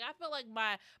sluggish. Like I feel like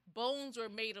my bones were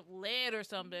made of lead or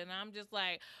something. I'm just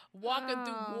like walking Oh,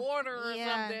 through water or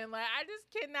yeah. something. Like I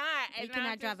just cannot. You And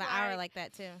cannot I'm drive an just hour like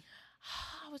that too.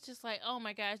 I was just like, oh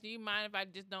my gosh, do you mind if I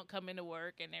just don't come into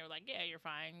work? And they were like, yeah, you're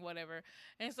fine, whatever.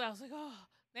 And so I was like, oh,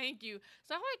 thank you.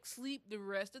 So I like sleep the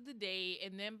rest of the day,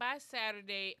 and then by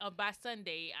Sunday,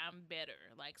 I'm better.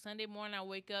 Like Sunday morning, I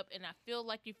wake up and I feel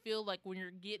like when you're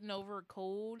getting over a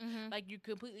cold, Mhm. like you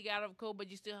completely got over a cold,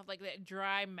 but you still have like that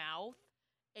dry mouth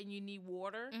and you need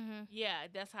water. Mhm. Yeah,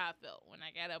 that's how I felt when I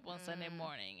got up on Sunday Mm.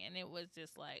 morning, and it was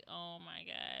just like, oh my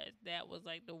gosh, that was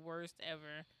like the worst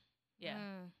ever. Yeah.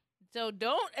 Mm. So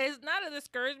it's not a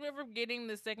discouragement from getting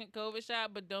the second COVID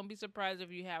shot, but don't be surprised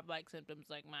if you have like symptoms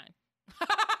like mine.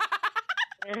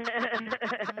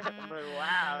 But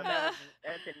wow,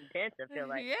 that's intense. I feel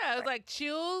like. Yeah, it's like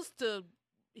chills to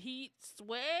heat,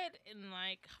 sweat, and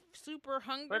like super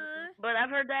But hunger. but I've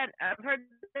heard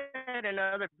that in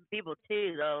other people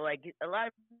too though. Like a lot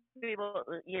of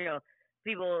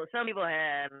people, some people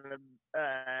have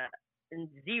uh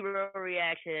zero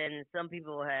reaction. Some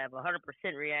people have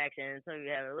 100% reaction. Some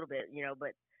people have a little bit,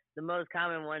 But the most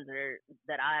common ones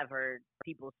that I've heard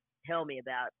people tell me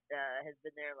about has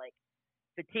been there like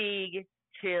fatigue,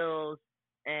 chills,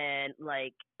 and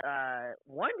like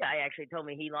one guy actually told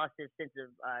me he lost his sense of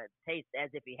taste as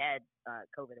if he had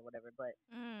COVID or whatever.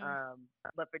 Mm.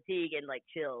 But fatigue and like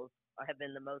chills have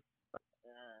been the most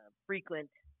frequent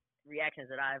reactions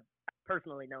that I've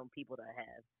personally known people to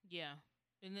have. Yeah.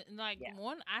 And like Yeah.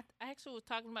 I actually was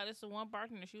talking about this to one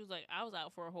bartender. She was like, I was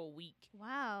out for a whole week.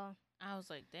 Wow. I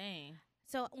was like, dang.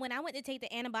 So when I went to take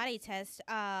the antibody test,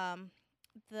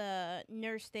 the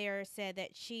nurse there said that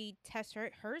she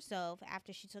tested herself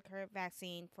after she took her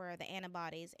vaccine for the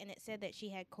antibodies, and it said that she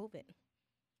had COVID.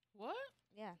 What?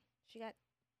 Yeah, she got.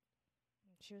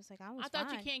 She was like, I was I thought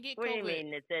fine. you can't get What do you COVID.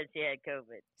 mean it said she had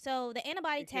COVID? So the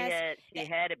antibody She test.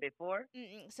 had it before?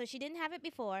 So she didn't have it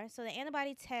before. So the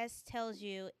antibody test tells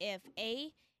you if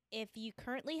A, if you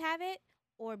currently have it,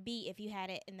 or B, if you had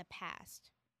it in the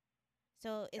past.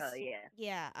 So it's Oh yeah.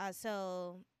 yeah.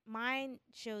 So mine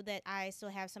showed that I still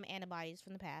have some antibodies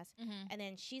from the past, Mm-hmm. and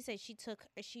then she said she took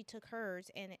hers,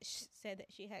 and it said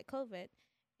that she had COVID,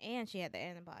 and she had the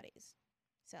antibodies.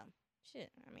 So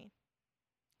shit. I mean,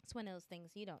 it's one of those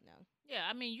things you don't know. Yeah,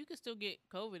 I mean, you can still get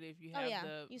COVID if you Oh have yeah,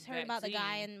 the you heard about the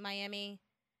guy vaccine. in Miami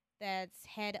that's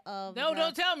head of. No,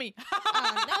 don't tell me.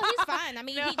 No, he's fine. I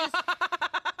mean, No.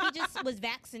 he just was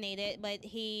vaccinated, but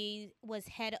he was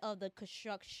head of the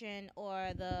construction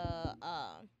or the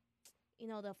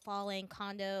falling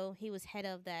condo. He was head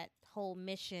of that whole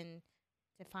mission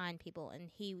to find people, and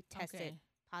he tested Okay.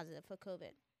 positive for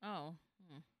COVID. Oh.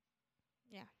 Hmm.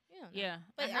 Yeah, you don't know. Yeah,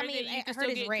 But I heard mean, that you I can heard still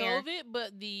it's get rare. COVID,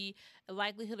 but the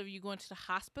likelihood of you going to the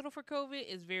hospital for COVID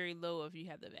is very low if you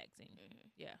have the vaccine.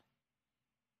 Yeah,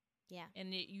 Yeah,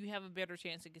 and you have a better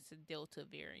chance against the Delta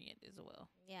variant as well.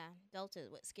 yeah. Delta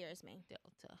is what scares me.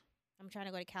 Delta. I'm trying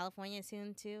to go to California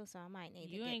soon too, so I might need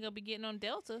You to ain't gonna be getting on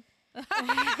Delta.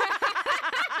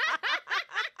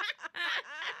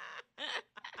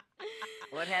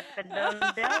 What happened on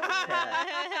Delta?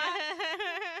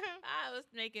 I was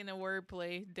making a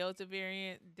wordplay. Delta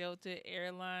variant, Delta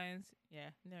Airlines. Yeah,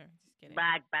 no, just kidding.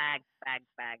 Back.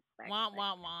 Womp,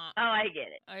 womp, womp. Oh, I get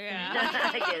it. Oh, yeah.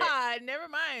 I get it. Never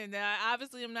mind.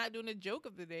 Obviously, I'm not doing a joke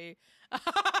of the day.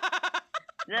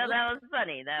 No, that was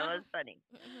funny. That was funny.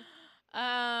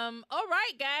 All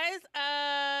right, guys.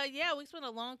 Yeah, we spent a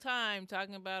long time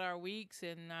talking about our weeks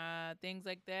and things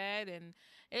like that, and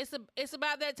it's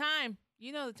about that time.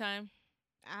 You know the time.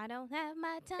 I don't have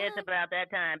my time. It's about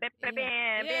that time.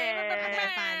 Yeah. I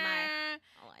gotta find my.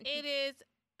 Hold on. It is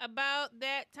about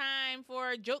that time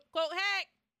for a joke quote hack.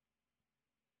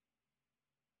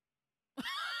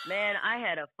 Man, I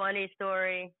had a funny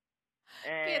story.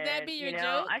 Can that be your you joke?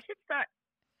 know, I should start.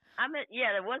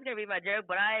 Yeah, that was gonna be my joke,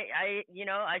 but I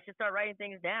should start writing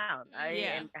things down.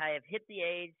 Yeah. I have hit the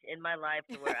age in my life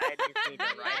to where I just need to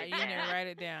write it You down. need to write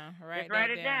it down. Write write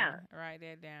that it down. Write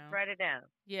that down. Write it down.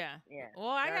 Yeah. Yeah. Well,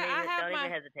 I have don't my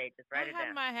even hesitate. Just write it I have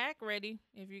down. my hack ready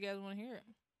if you guys want to hear it.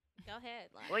 Go ahead.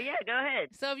 Well, yeah, go ahead.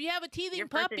 So if you have a teething You're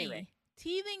first puppy, anyway.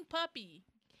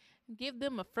 give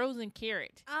them a frozen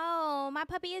carrot. Oh, my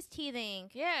puppy is teething.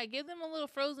 Yeah, give them a little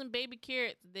frozen baby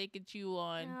carrot that they can chew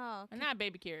on. Oh, Or not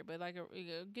baby carrot, but like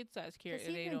a good sized carrot.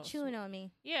 because that he's they been don't chewing on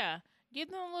me. Yeah, give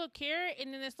them a little carrot,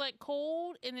 and then it's like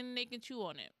cold, and then they can chew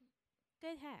on it.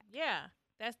 Good hack. Yeah,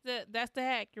 that's the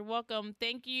hack. You're welcome.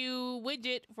 Thank you,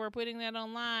 Widget, for putting that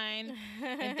online,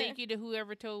 and thank you to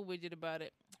whoever told Widget about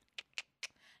it.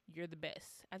 You're the best.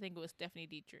 I think it was Stephanie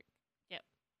Dietrich. Yep.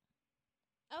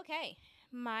 Okay.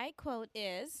 My quote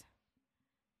is,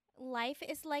 life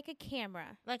is like a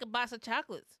camera. Like a box of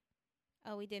chocolates.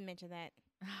 Oh, we did mention that,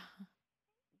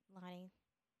 Lonnie.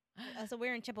 So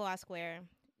we're in Chippewa Square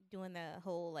doing the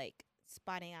whole, like,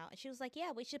 spotting out. And she was like,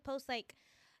 yeah, we should post, like,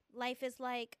 life is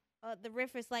like, the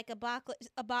riff is like a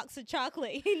box of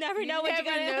chocolate. You never know what you're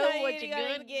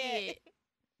gonna get.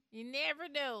 You never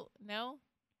know. No?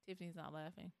 Tiffany's not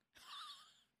laughing.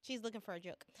 She's looking for a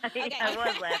joke. Okay. Okay. I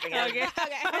was laughing. Okay.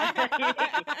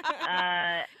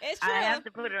 It's true. I have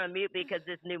to put it on mute because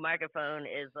this new microphone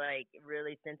is like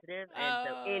really sensitive, and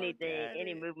so Oh, any got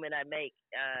it. movement I make,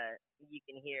 you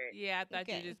can hear it. Yeah, I thought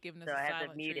you Okay. were just giving us So a I have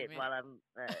silent to mute treatment. it while I'm.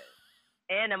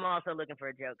 And I'm also looking for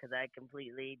a joke because I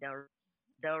completely don't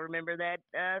don't remember that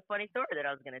funny story that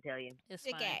I was going to tell you. It's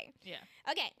fine. Okay. Yeah.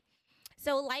 Okay.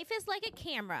 So life is like a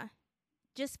camera.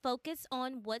 Just focus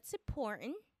on what's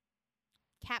important.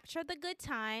 Capture the good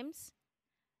times.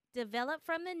 Develop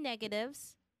from the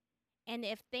negatives. And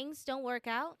if things don't work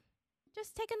out,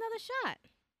 just take another shot.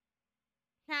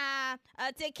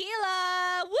 A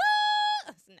tequila. Woo!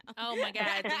 No. Oh my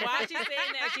God! While she's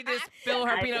saying that, she just spilled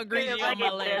her I Pinot feel Grigio like on my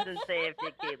it leg. doesn't say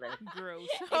tequila. Gross.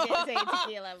 I didn't say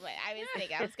tequila, but I was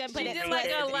thinking I was gonna put She a did twist.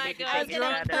 like I a was gonna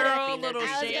drunk put a- girl little I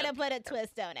was shake. gonna put a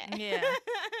twist on it. Yeah.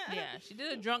 Yeah, she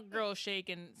did a drunk girl shake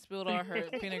and spilled all her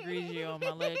Pinot Grigio on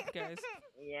my leg, guys.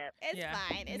 Yep. It's Yeah.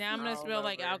 fine. It's Now I'm gonna all smell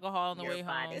like over alcohol on the your way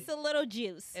body. home. It's a little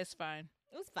juice. It's fine.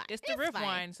 It's fine. It's the riff fine.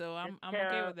 wine, so I'm Just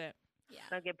okay with that. Yeah.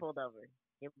 Don't get pulled over.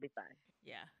 You'll be fine.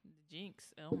 Yeah, the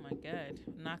jinx. Oh my God.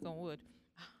 Knock on wood.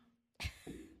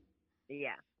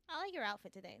 Yeah. I like your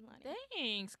outfit today, Lonnie.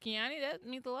 Thanks, Kiani. That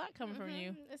means a lot coming from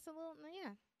you. It's a little,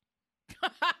 yeah.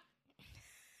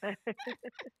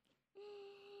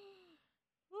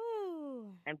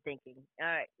 Ooh. I'm thinking. All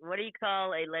right. What do you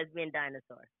call a lesbian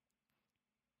dinosaur?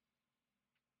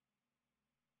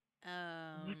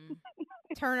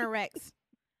 Turner Rex.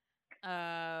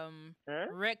 Huh?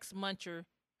 Rex Muncher.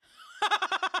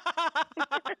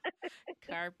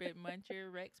 Carpet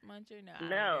Muncher, Rex Muncher. No.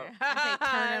 No. I say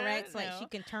Turner Rex, like No. she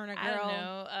can turn a I don't girl.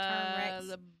 know. Turn Rex.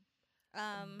 The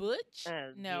Butch?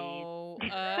 Oh, No.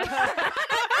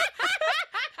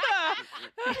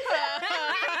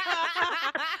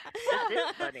 This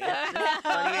is funny. This is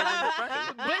funnier than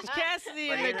the funny. Butch Cassidy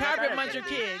and Funnier the than I Carpet thought it Muncher was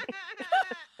Kid.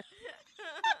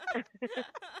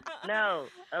 No,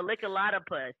 a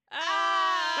lickalotopus.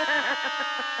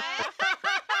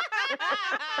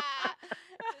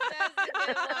 That's a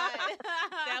good one.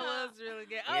 That was really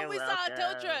good. Oh, You're we saw a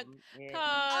tow truck welcome. Yeah.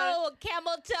 called. Oh,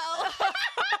 camel toe.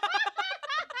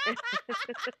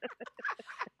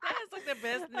 That's like the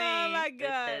best name. Oh my This tow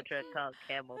god. truck called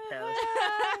Camel Toe.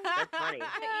 That's funny.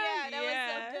 Yeah, that was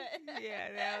so good.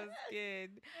 Yeah, that was good.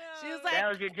 She was like, That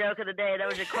was your joke of the day. That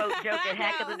was your quote, joke, and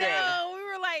hack of the day. No, we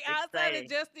were like outside of Exciting.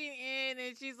 Justine Inn,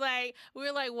 and she's like, we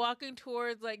were like walking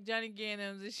towards like Johnny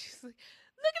Gannum's, and she's like,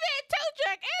 look at that tow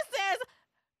truck. It says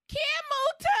camel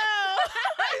toe.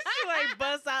 She like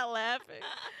busts out laughing.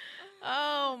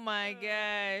 Oh my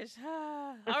gosh.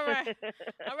 All right.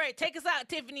 All right. Take us out,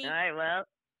 Tiffany. All right, well.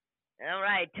 All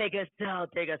right, take us on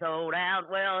out.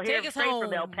 Well, here Take us straight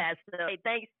from El home. Paso. Hey,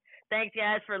 thanks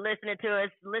guys for listening to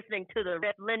us, listening to the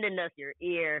rep, lending us your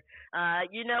ear.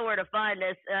 You know where to find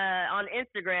us. On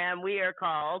Instagram, we are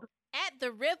called At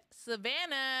the Riff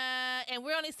Savannah, and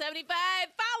we're only 75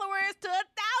 followers to 1,000.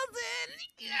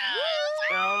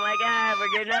 Oh my God, we're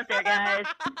getting up there, guys.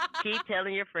 Keep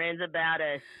telling your friends about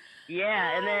us.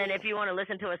 Yeah, and then if you want to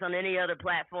listen to us on any other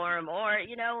platform, or I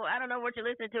don't know what you're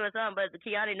listening to us on, but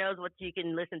Kiani knows what you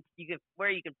can listen. Where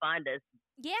you can find us.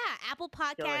 Yeah, Apple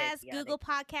ahead, Podcasts, Kiani. Google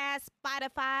Podcasts,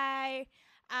 Spotify,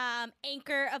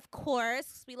 Anchor, of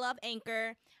course. We love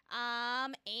Anchor.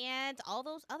 And all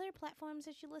those other platforms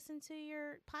that you listen to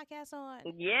your podcast on.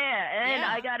 Yeah, and Yeah.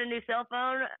 I got a new cell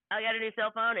phone.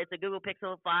 It's a Google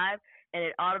Pixel 5, and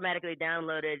it automatically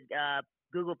downloaded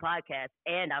Google Podcasts,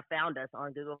 and I found us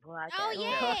on Google Podcasts. Oh, so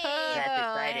yay. That's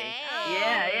exciting. Hey.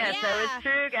 Yeah, so Yeah. it's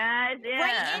true, guys. Yeah.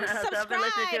 Rate and So subscribe I've been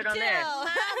listening to it on there.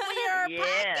 to your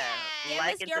Yeah, podcast. Give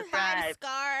like us and your subscribe.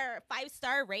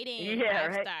 five-star rating. Yeah,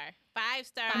 Five right. star. 5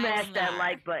 star. Smash that star.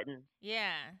 like button.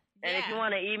 Yeah. And if you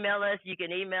want to email us, you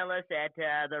can email us at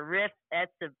the Riff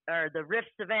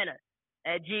Savannah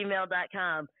at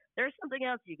gmail.com. There's something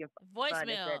else you can find us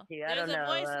voicemail. at too. I There's don't know. a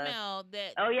voicemail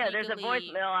that. Oh yeah, you there's a can leave.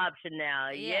 voicemail option now.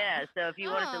 Yeah. So if you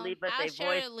wanted to Oh, leave us I'll a share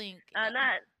voice, a link.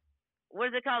 not what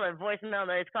is it called? A voicemail?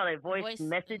 No, it's called a voice, Voice-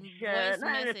 message. voice Not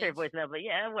necessarily message. voicemail, but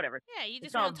yeah, whatever. Yeah, you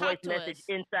It's just want called to talk voice to message us.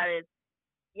 inside it.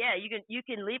 Yeah, you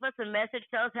can leave us a message.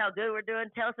 Tell us how good we're doing.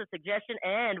 Tell us a suggestion,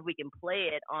 and we can play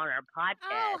it on our podcast.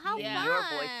 Oh, how and Yeah. your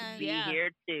voice fun. can be Yeah. here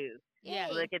too. Yeah.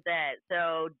 Yay. Look at that.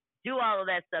 So do all of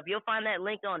that stuff. You'll find that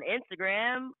link on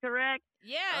Instagram, correct?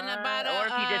 Yeah, in about or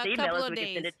if you just email couple us, of we can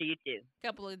days. send it to you too.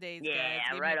 Couple of days, Yeah, guys.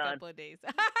 Give right me a on. couple of days.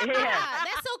 Yeah,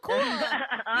 that's so cool. All You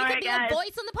right, can be guys. a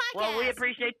voice on the podcast. Well, we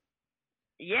appreciate.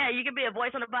 Yeah, you can be a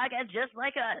voice on the podcast just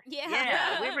like us.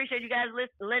 Yeah. We appreciate you guys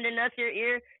lending us your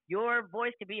ear. Your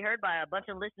voice can be heard by a bunch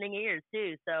of listening ears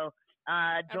too. So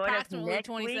join us Approximately next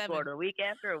week 27. or the week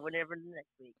after or whenever next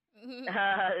week.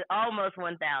 Mhm. Almost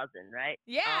 1,000, right?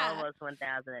 Yeah. Almost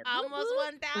 1,000. Almost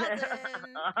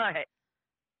 1,000. All right.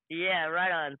 Yeah,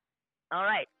 right on. All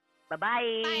right.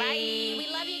 Bye-bye. Bye. We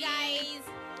love you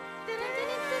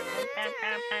guys.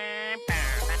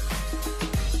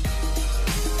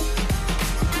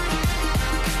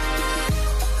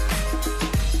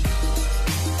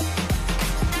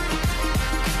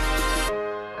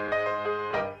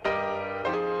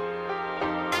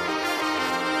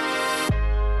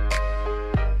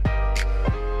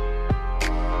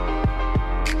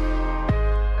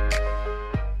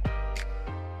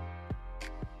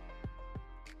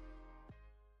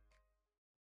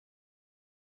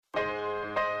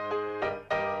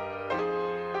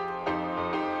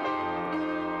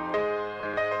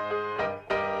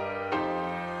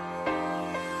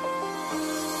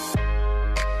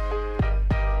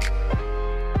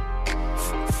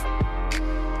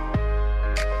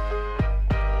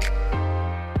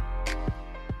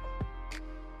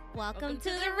 to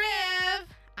the Riv.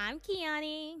 I'm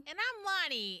Kiani. And I'm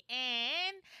Lonnie.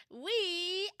 And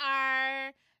we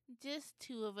are just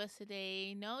two of us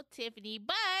today. No Tiffany,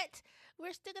 but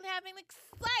we're still going to have an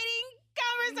exciting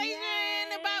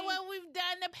conversation about what we've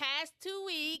done the past 2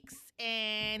 weeks.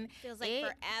 And feels like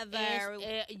forever.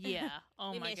 Yeah.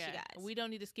 Oh we my miss God. You guys. We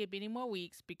don't need to skip any more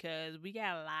weeks because we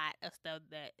got a lot of stuff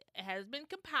that has been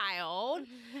compiled.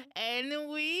 And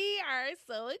we are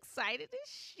so excited to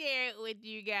share it with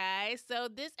you guys. So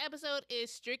this episode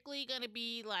is strictly going to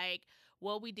be like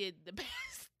what we did the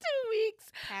past 2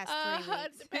 weeks. Past 3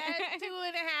 weeks. The past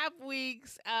 2.5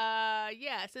 weeks.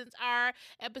 Since our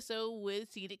episode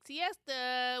with Scenic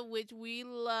Siesta, which we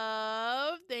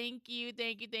love. Thank you,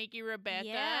 Rebecca.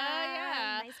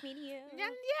 Yeah. Nice meeting you.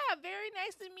 Yeah, very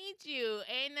nice to meet you.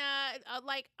 And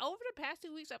like over the past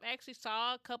 2 weeks, I've actually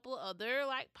saw a couple other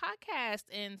like podcasts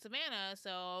in Savannah.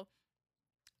 So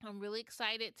I'm really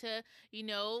excited to, in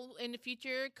the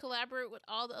future collaborate with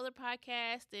all the other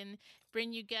podcasts and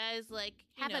bring you guys like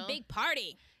have a big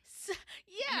party. So,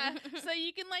 so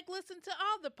you can like listen to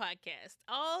all the podcasts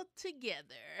all together.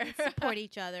 And support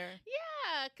each other.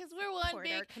 Yeah, because we're one support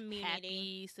big our community.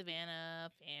 Happy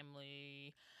Savannah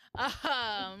family.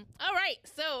 All right,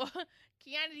 so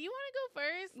Kiana, do you want to go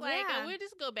first? Like, we'll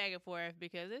just go back and forth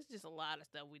because there's just a lot of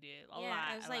stuff we did. A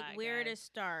lot. It was like where to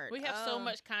start. We have so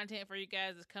much content for you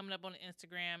guys that's coming up on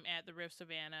Instagram at the Riff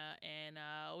Savannah, and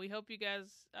we hope you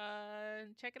guys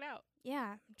check it out.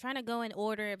 Yeah, I'm trying to go in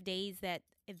order of days that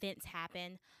events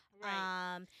happen.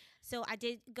 Right. So I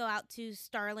did go out to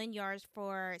Starland Yards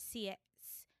for Scenic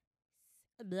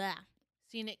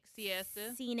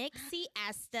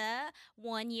Siesta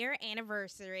 1 year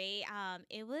anniversary.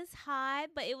 It was hot,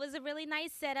 but it was a really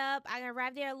nice setup. I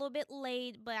arrived there a little bit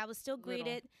late, but I was still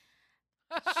greeted.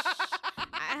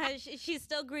 She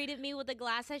still greeted me with a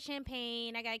glass of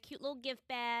champagne. I got cute little gift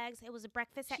bags. It was a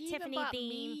breakfast at Tiffany bought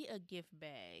theme. Me a gift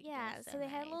bag. Yeah, That's so they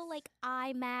had a little like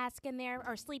eye mask in there,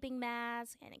 or sleeping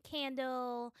mask, and a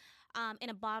candle, and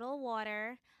a bottle of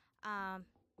water.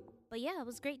 But yeah, it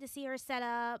was great to see her set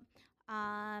up.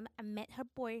 I met her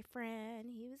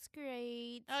boyfriend. He was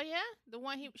great. Oh yeah, the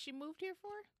one she moved here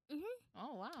for.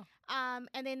 Oh wow.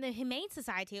 And then the Humane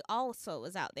Society also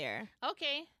was out there.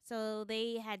 Okay. So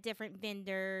they had different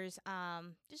vendors,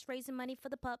 just raising money for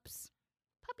the pups.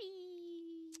 Puppies.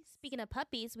 Speaking of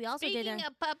puppies, we also did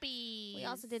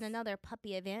another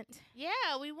puppy event.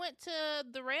 Yeah, we went to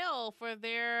the Rail for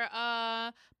their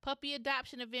puppy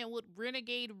adoption event with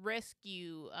Renegade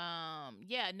Rescue.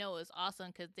 It was awesome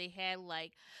because they had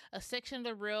like a section of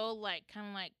the Rail like kind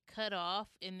of like cut off,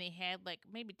 and they had like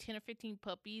maybe 10 or 15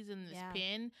 puppies in this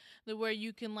pen where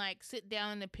you can like sit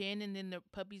down in the pen, and then the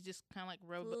puppies just kind of like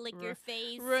lick your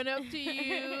face, run up to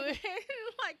you, and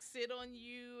like sit on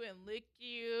you and lick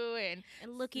you and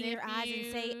look in your eyes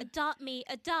and say, adopt me,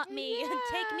 take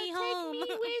me home. Take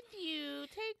me with you.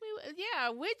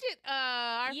 Widget,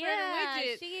 our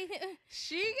friend Widget.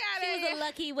 She was a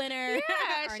lucky winner.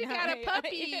 Yeah, she got a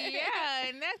puppy. Yeah,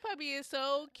 and that puppy is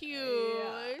so cute.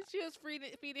 Yeah. She was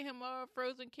feeding him a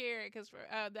frozen carrot because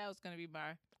that was going to be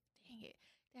my, dang it.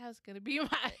 That was going to be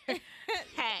my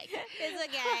hack. It's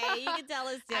okay. You can tell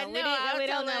us still. I know. We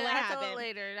don't know what happened. I'll tell it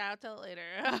later.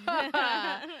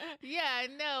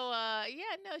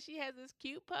 She has this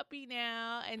cute puppy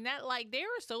now. And that, like, they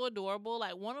were so adorable.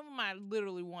 Like, one of them I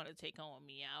literally wanted to take home with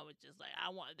me. I was just like, I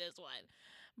want this one.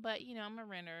 But, I'm a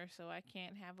renter, so I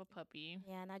can't have a puppy.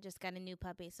 Yeah, and I just got a new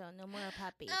puppy, so no more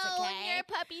puppies, oh, okay? Your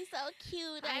puppy's so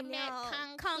cute. I met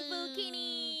Kung Fu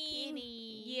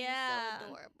Kitty. Yeah. So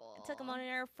adorable. I took him on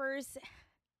our first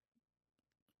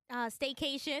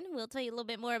staycation. We'll tell you a little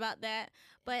bit more about that.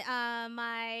 But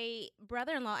my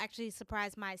brother-in-law actually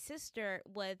surprised my sister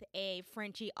with a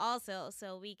Frenchie also.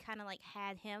 So we kind of like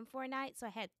had him for a night. So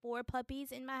I had 4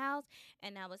 puppies in my house,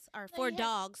 and that was our 4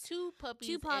 dogs. 2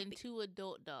 puppies and 2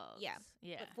 adult dogs. Yeah.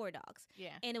 With 4 dogs.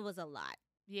 Yeah. And it was a lot.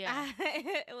 Yeah.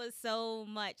 It was so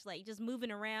much, like just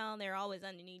moving around. They're always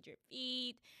underneath your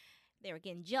feet. They were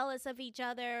getting jealous of each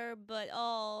other. But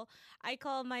I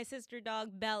called my sister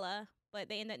dog Bella. But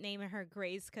they ended up naming her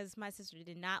Grace because my sister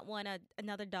did not want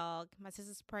another dog. My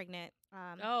sister's pregnant.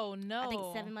 Oh, no. I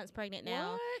think 7 months pregnant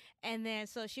now. What? And then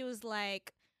so she was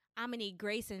like, I'm gonna need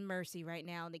grace and mercy right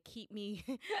now to keep me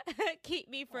keep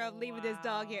me from Oh, leaving this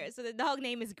dog wow. here. So the dog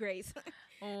name is Grace.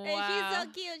 And she's Wow. so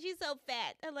cute. She's so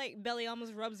fat. Her like belly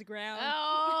almost rubs the ground.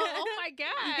 Oh my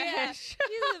Yeah, gosh. she's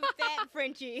a fat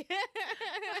Frenchie.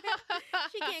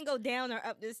 She can't go down or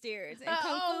up the stairs. And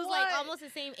Kung Oh, Fu's like what? almost the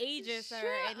same age as her, Shut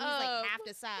and he's like up. half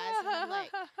the size. And I'm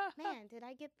like, man, did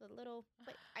I get the little?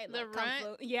 Wait, I The love Kung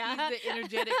runt? Fu. Yeah, He's the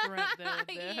energetic runt, though.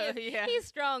 He is. Yeah. He's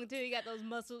strong too. He got those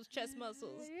muscles, chest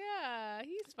muscles. Yeah,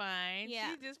 he's fine. Yeah.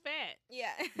 She's just fat.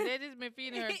 Yeah, They just been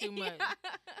feeding her too much.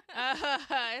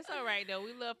 It's all right though.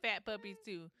 We love fat puppies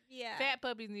too. Yeah, Fat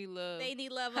puppies need love. they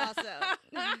need love also.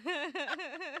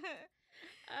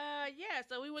 Yeah.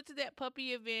 So we went to that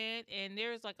puppy event, and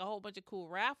there was like a whole bunch of cool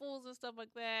raffles and stuff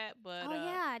like that. But Oh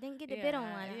yeah, I didn't get to bid on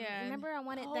one. yeah. Remember, I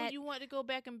wanted oh, that. you wanted to go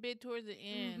back and bid towards the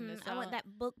end. Mhm, The I want silent-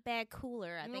 that book bag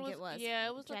cooler. I think it was. Yeah,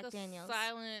 it was Jack like a Daniels.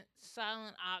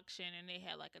 silent auction, and they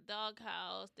had like a dog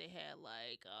house. They had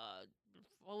like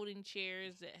folding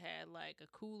chairs that had like a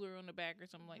cooler on the back or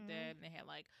something like that, and they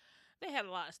had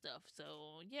a lot of stuff.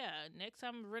 So yeah, next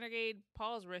time Renegade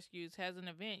Paws Rescues has an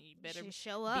event, you better Should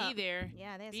show up. be there.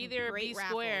 Yeah, they had Be some there, great be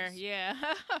square. raffles. Yeah.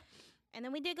 And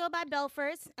then we did go by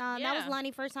Belford's. That was Yeah.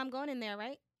 Lonnie's first time going in there,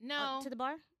 right? no, To the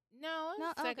bar? no,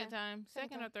 No? Oh, second okay. time,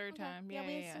 second or third Okay. time. Yeah, Yeah,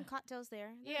 we yeah, had some cocktails there.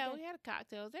 They were Yeah, good. we had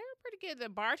cocktails. They were pretty good. The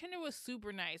bartender was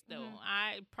super nice, though. Mhm.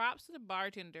 I props to the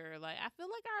bartender. Like, I feel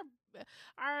like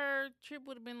our trip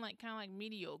would have been like kind of like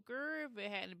mediocre if it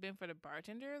hadn't been for the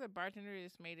bartender. The bartender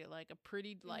just made it like a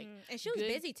pretty like And she was good-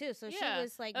 busy too, so yeah, she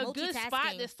was like a good spot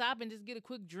multitasking. to stop and just get a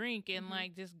quick drink and Mhm.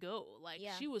 like just go. Like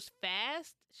Yeah. she was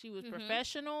fast, she was Mhm.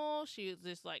 professional, she was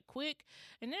just like quick.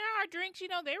 And then our drinks, they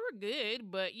were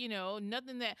good, but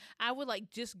nothing that I would like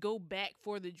just go back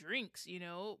for the drinks,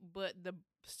 But the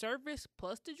service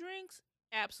plus the drinks,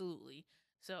 absolutely.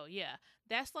 So yeah,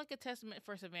 that's like a testament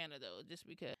for Savannah though, just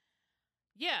because.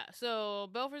 Yeah, so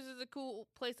Belford's is a cool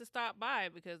place to stop by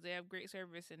because they have great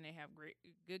service and they have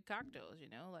good cocktails,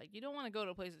 Like you don't want to go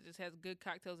to a place that just has good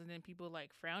cocktails and then people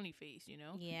like frowny face,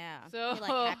 Yeah. So They like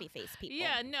happy face people.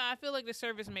 Yeah, no, I feel like the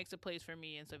service makes a place for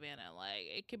me in Savannah. Like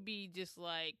it could be just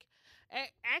like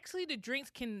actually the drinks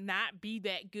cannot be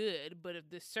that good, but if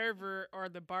the server or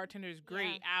the bartender is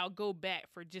great, I'll go back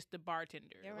for just the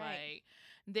bartender. You're right.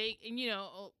 Like they,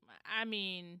 I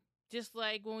mean, just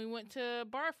like when we went to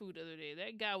bar food the other day,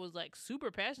 that guy was like super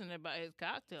passionate about his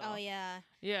cocktail. Oh yeah.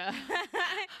 Yeah.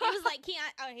 He was like,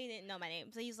 he didn't know my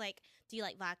name, so he's like, do you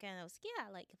like vodka? And I was like, yeah,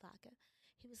 I like vodka.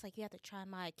 He was like, you have to try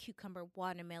my cucumber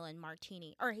watermelon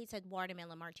martini, or he said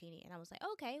watermelon martini, and I was like,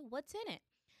 okay, what's in it?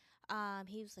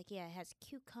 He was like, yeah, it has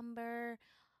cucumber,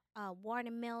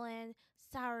 watermelon,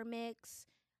 sour mix,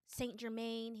 Saint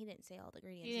Germain. He didn't say all the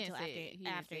ingredients until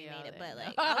after he made it, but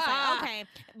like I was like, okay.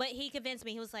 But he convinced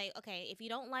me. He was like, okay, if you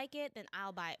don't like it, then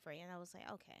I'll buy it for you. And I was like,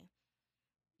 okay.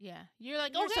 Yeah, you're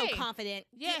like, You're okay. so confident.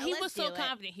 Yeah, he let's was so do it.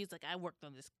 confident. He's like, I worked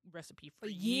on this recipe for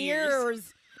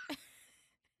years.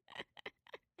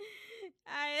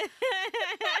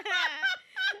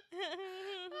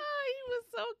 Oh, he was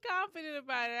so confident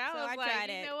about it. I So was I like, tried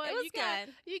you it. know what? It was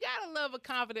You gotta love a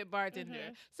confident bartender.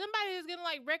 Mhm. Somebody who's gonna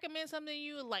like recommend something to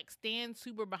you and like stand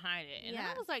super behind it. And I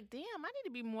Yeah. was like, damn, I need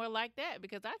to be more like that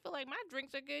because I feel like my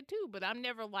drinks are good too. But I'm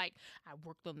never like, I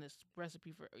worked on this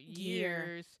recipe for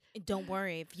years. Don't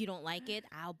worry, if you don't like it,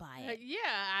 I'll buy it. Yeah,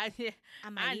 I I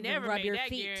might never even rub made your that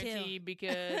feet guarantee too.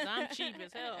 because I'm cheap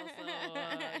as hell. So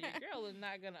your girl is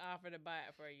not gonna offer to buy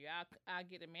it for you. I'll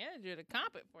get a manager to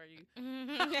comp it for you.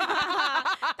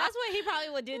 That's what he probably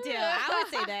would do too. I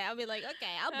would say that. I'd be like,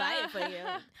 okay, I'll buy it for you.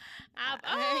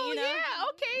 Oh, yeah,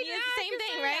 okay. Yeah, now it's the I same can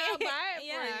thing, say right? I'll buy it for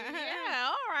Yeah. you. Yeah,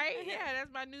 all right. Yeah,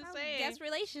 that's my new saying. Guest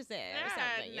relationship or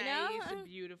something, you Nice know? and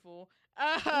beautiful.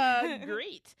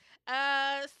 Great.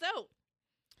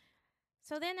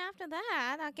 So then after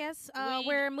that, I guess We-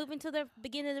 we're moving to the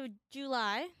beginning of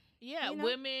July. Yeah, You know?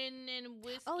 women and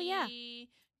whiskey. Oh, yeah.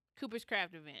 Cooper's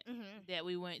Craft event Mm-hmm. that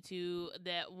we went to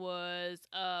that was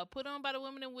put on by the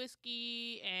Women in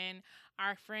Whiskey and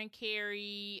our friend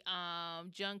Carrie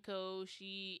Junko.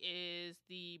 She is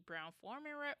the Brown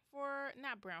Foreman rep for,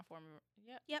 not Brown Foreman.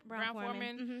 Yep, Brown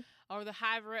Foreman. Mhm. Or the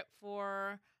Hive rep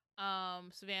for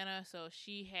Savannah. So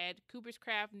she had Cooper's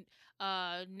Craft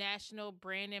national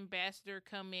brand ambassador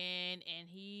come in, and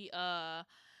he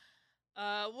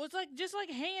was like just like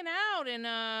hanging out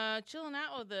and chilling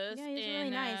out with us. Yeah, he was really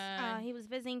nice. He was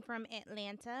visiting from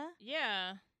Atlanta.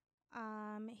 Yeah.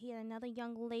 He had another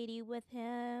young lady with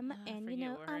him, I and you forget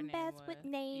know, what her I'm name best with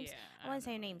was. names. Yeah, I want to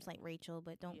say her don't name's know. like Rachel,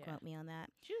 but don't Yeah. quote me on that.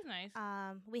 She was nice.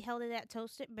 We held it at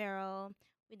Toasted Barrel.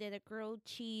 We did a grilled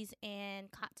cheese and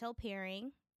cocktail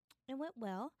pairing. It went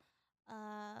well.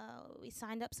 We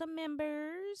signed up some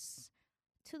members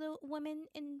to the women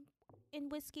in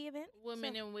whiskey event.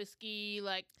 Women So, in Whiskey,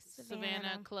 like Savannah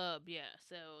Savannah. Club. Yeah.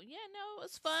 So, yeah, no, it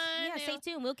was fun. Yeah, It stay was-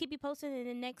 tuned. We'll keep you posted in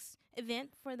the next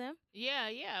event for them. Yeah,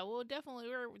 yeah. We're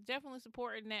definitely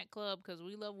supporting that club because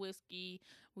we love whiskey.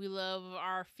 We love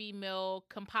our female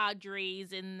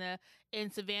compadres in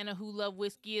Savannah who love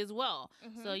whiskey as well.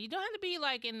 So you don't have to be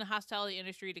like in the hospitality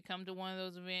industry to come to one of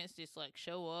those events. Just like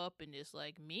show up and just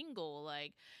like mingle.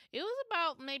 Like it was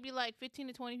about maybe like 15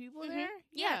 to 20 people there.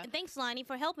 Yeah. And thanks, Lonnie,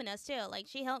 for helping us too. Like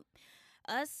she helped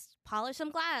us polish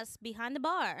some glass behind the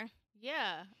bar.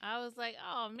 Yeah, I was like,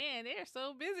 oh man, they're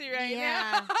so busy right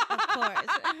Yeah, now. of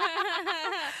course.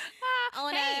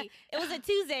 Hey, It was a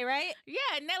Tuesday, right? yeah,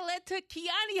 and that led to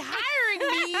Kiani hiring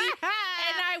me,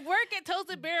 and I work at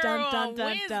Toasted Barrel Dun, dun, on dun,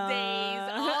 Wednesdays,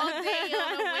 dun. all day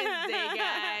on a Wednesday,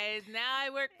 guys. Now I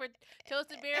work for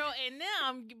Toasted Barrel, and now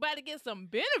I'm about to get some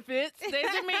benefits. They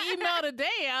sent me an email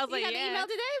today. I was You like, got yeah. the email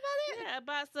today about it? Yeah,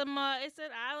 about some, it said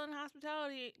Island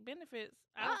Hospitality benefits.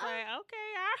 I was like, okay,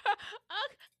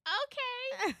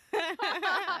 okay.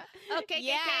 Okay,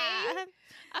 Yeah.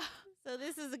 So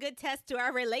this is a good test to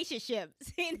our relationship.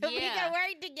 See that we Yeah. can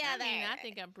work together. I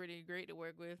think I'm pretty great to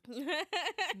work with.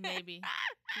 Maybe.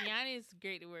 Kiani's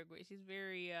great to work with.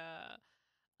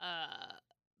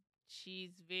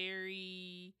 She's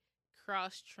very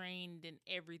cross-trained in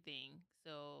everything.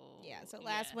 So Yeah, so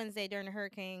last Wednesday during the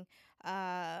hurricane,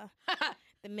 the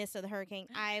midst of the hurricane,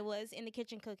 I was in the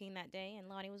kitchen cooking that day, and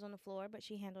Lonnie was on the floor, but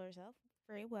she handled herself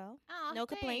very well. Aw, No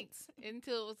thanks. complaints.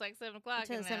 Until it was like 7 o'clock.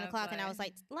 Until 7 o'clock, and I was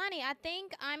like, Lonnie, I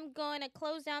think I'm going to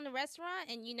close down the restaurant,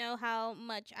 and you know how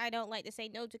much I don't like to say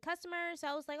no to customers, so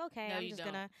I was like, okay, No, I'm you just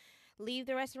don't. going to leave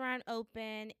the restaurant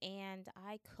open, and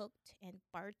I cooked and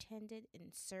bartended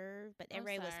and served, but I'm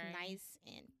everybody was sorry. nice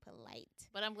and polite.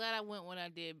 But I'm glad I went when I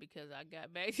did because I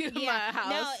got back to Yeah, my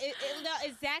house. no,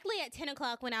 exactly at 10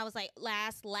 o'clock when I was like,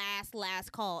 last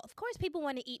call. Of course, people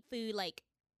want to eat food like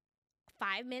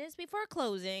 5 minutes before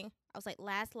closing. I was like,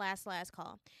 last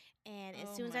call. And as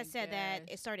Oh soon as my I said that,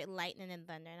 gosh. it started lightning and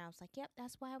thunder. And I was like, yep,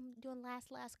 that's why I'm doing last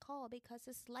call, because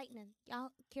it's lightning. Y'all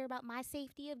care about my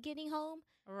safety of getting home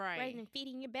rather Right. than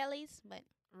feeding your bellies. But it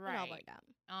all Right. worked out.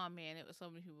 Oh man, it was so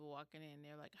many people walking in.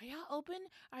 They're like, "Are y'all open?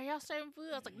 Are y'all serving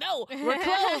food?" I was like, "No, we're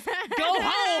closed. Go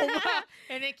home."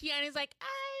 And then Kiani's like,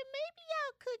 maybe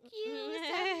I'll cook you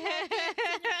some nuggets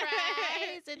and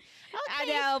fries." And I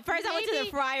okay, know. First, I went to the maybe-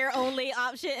 fryer only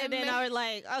option, and And then ma- I was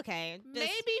like, okay.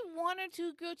 maybe 1 or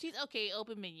 2 grilled cheese. Okay,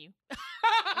 open menu.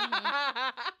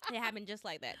 It happened just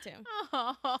like that, too.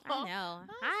 Oh, I know.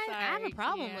 I have a sorry,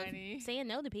 problem Kiani. with saying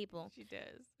no to people. She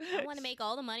does. I want to make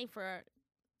all the money for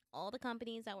all the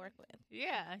companies I work with.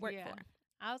 work for.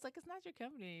 I was like, it's not your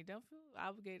company. Don't feel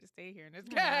obligated to stay here. And it's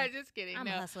Yeah. just kidding. I'm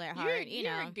no. a hustler at heart, you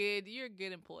know. You're a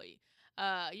good employee.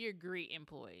 You're a great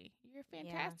employee. You're a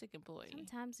fantastic employee.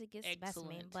 Sometimes it gets the best of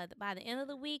me, Excellent. but by the end of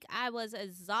the week, I was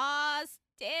exhausted.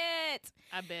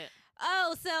 I bet.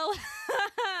 Oh, so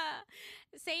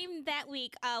same that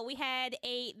week.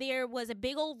 There was a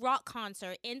big old rock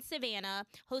concert in Savannah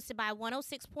hosted by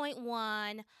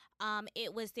 106.1.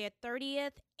 It was their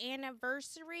 30th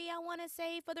anniversary, I want to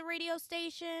say, for the radio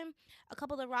station. A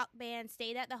couple of rock bands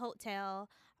stayed at the hotel.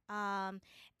 And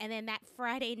then that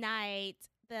Friday night,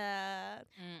 the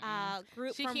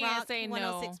group She from can't Rock say no.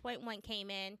 106.1 came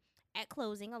in at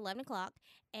closing, 11 o'clock,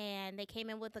 and they came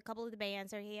in with a couple of the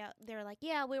bands. They were like,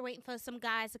 yeah, we're waiting for some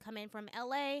guys to come in from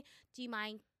LA. Do you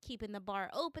mind keeping the bar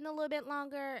open a little bit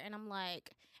longer? And I'm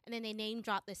like, and then they name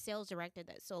dropped the sales director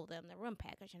that sold them the room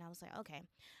package, and I was like, okay,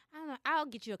 I don't know, I'll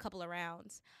get you a couple of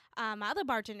rounds. My other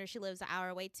bartender, she lives an hour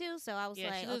away too, so I was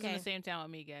Yeah, like, she lives okay. in the same town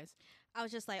with me, guys. I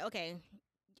was just like, okay,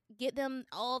 get them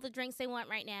all the drinks they want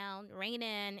right now, ring it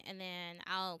in, and then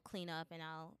I'll clean up and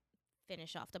I'll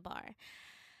finish off the bar.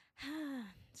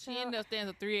 She ended up staying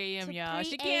till 3 a.m., to y'all. 3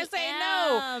 She can't say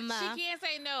no. a.m.. She can't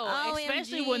say no. OMG.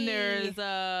 Especially when there's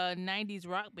 90s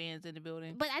rock bands in the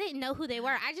building. But I didn't know who they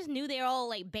were. I just knew they were all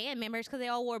like band members because they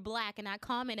all wore black, and I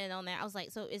commented on that. I was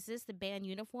like, so is this the band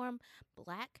uniform?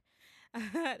 Black?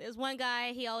 There's one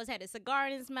guy, he always had a cigar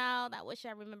in his mouth. I wish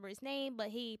I remember his name, but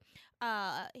he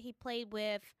played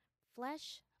with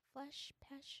Flesh.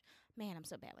 Man, I'm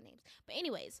so bad with names. But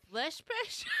anyways, Flesh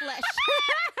Pesh? Flesh.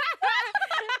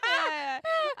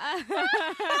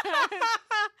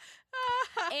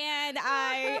 And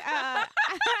I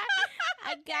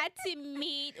got to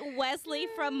meet Wesley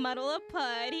from Muddle of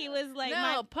Pud. He was like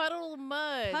my Puddle of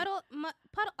Mud. puddle of mud.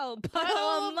 Puddle of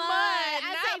Mud.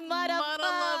 I say not mud of Muddle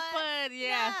of Pud. Pud.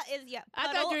 Yeah.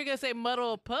 I thought you were going to say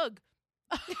Muddle of Pug.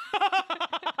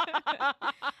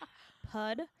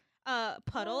 Pud.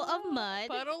 Puddle of mud.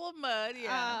 Puddle of mud,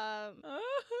 yeah.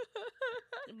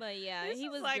 But yeah, This he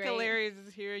is was like great. hilarious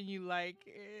hearing you like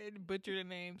butcher the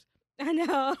names. I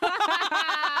know.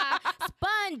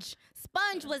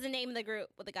 Sponge was the name of the group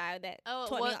with the guy that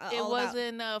taught me all it about.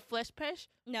 wasn't Flesh Pesh?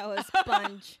 No, it was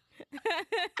Sponge.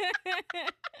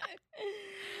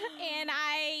 And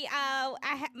I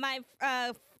had my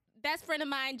best friend of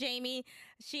mine, Jamie.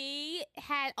 She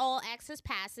had all access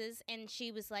passes, and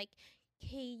she was like,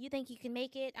 "Hey, you think you can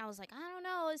make it?" I was like, "I don't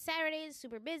know. It's Saturdays,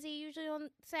 super busy usually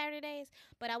on Saturdays,"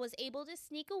 but I was able to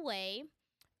sneak away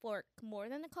for more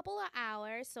than a couple of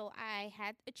hours, so I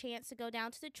had a chance to go down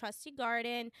to the Trusty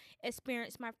Garden,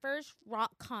 experience my first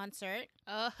rock concert.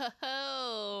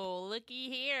 Oh, looky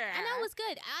here. I know, it was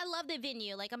good. I love the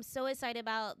venue. Like, I'm so excited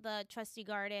about the Trusty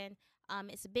Garden.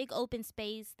 It's a big open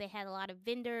space. They had a lot of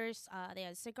vendors. They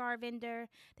had a cigar vendor.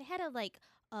 They had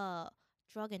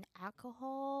drug and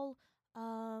alcohol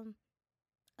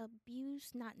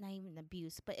abuse. Not even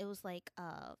abuse, but it was like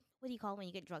what do you call it when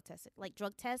you get drug tested? Like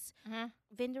drug test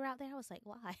vendor out there. I was like,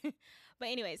 why? But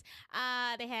anyways,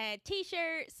 they had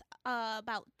T-shirts.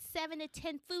 About 7 to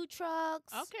 10 food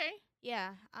trucks. Okay.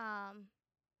 Yeah.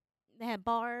 They had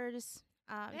bars.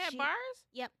 They had bars?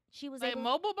 Yep. She was like able.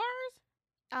 Mobile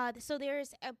bars? So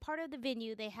there's a part of the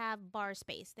venue. They have bar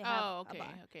space. They have a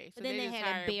bar. Okay. But then they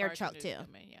had a beer truck too.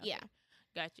 Yeah.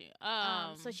 Got you.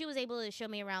 So she was able to show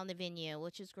me around the venue,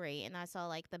 which is great. And I saw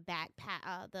like the back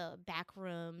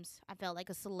rooms. I felt like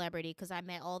a celebrity because I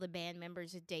met all the band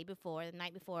members the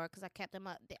night before, because I kept them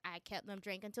up. I kept them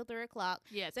drinking until 3:00.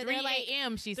 Yeah, so 3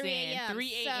 a.m. She's saying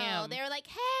 3 a.m. So they were like,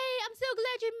 "Hey, I'm so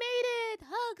glad you made it.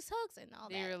 Hugs, and all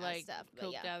they that were like stuff."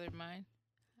 Coked out of their mind.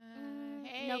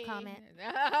 Hey. No comment.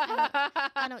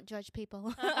 I don't judge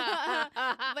people,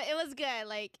 but it was good.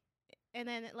 Like. And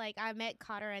then, like, I met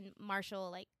Cotter and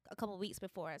Marshall, like, a couple weeks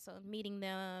before. So, meeting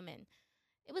them, and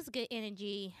it was good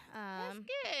energy. That's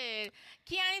good.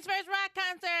 Kiani's first rock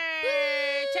concert.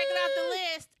 Woo! Check it off the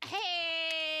list.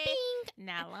 Hey. Bing.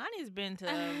 Now, Lonnie's been to a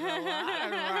lot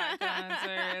of rock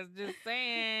concerts. Just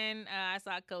saying. I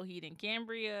saw Coheed and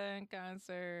Cambria in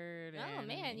concert. Oh,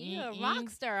 man. You're a rock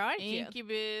star, aren't you?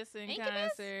 Incubus in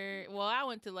concert. Well, I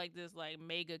went to, like, this, like,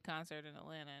 mega concert in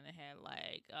Atlanta, and it had,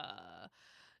 like,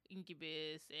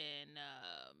 Incubus and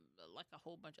like a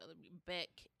whole bunch of other Beck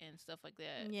and stuff like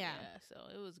that. Yeah. So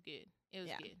it was good. It was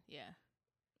good. Yeah.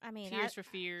 I mean, Tears for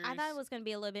Fears. I thought it was gonna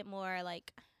be a little bit more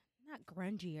like, not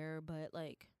grungier, but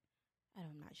like,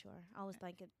 I'm not sure. I was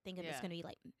thinking it's gonna be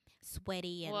like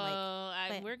sweaty and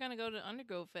we're gonna go to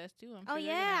Undergrowth Fest too. I'm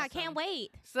sure I can't wait.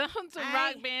 Some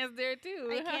rock bands there too.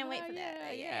 I can't wait for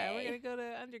that. Yeah, we're gonna go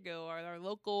to Undergo, our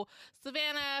local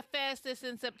Savannah Fest. Is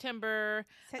in September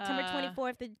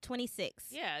 24th to 26th.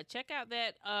 Yeah, check out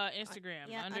that Instagram.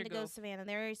 Yeah, Undergo Savannah.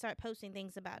 They already start posting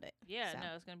things about it. Yeah,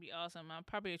 no, it's gonna be awesome. I'll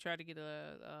probably try to get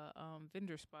a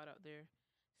vendor spot out there,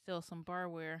 sell some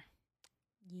barware.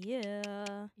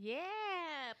 Yeah.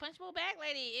 Punchable Bag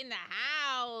Lady in the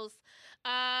house.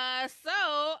 Yeah.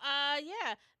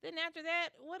 Then after that,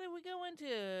 what did we go into?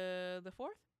 The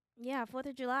 4th? Yeah, 4th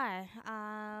of July.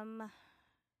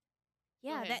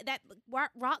 Yeah, that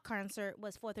rock concert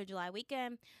was 4th of July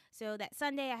weekend. So that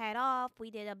Sunday I had off.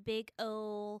 We did a big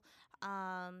old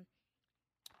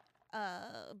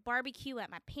barbecue at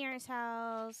my parents'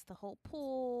 house, the whole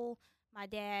pool. My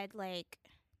dad, like,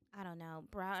 I don't know,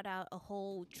 brought out a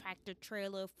whole tractor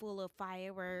trailer full of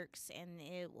fireworks, and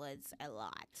it was a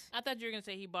lot. I thought you were gonna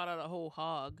say he bought out a whole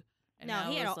hog. And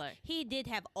no, he did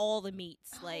have all the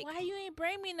meats. Like, why you ain't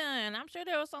bring me none? I'm sure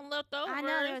there was some leftovers. I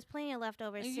know there was plenty of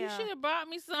leftovers. You should have brought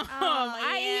me some. Oh,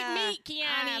 I eat meat,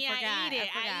 Kiani. I eat it.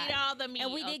 I eat all the meat.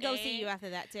 And we did go see you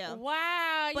after that too.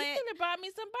 Wow, you could have brought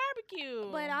me some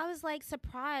barbecue. But I was like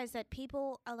surprised that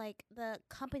people are like, the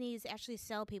companies actually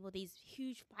sell people these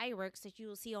huge fireworks that you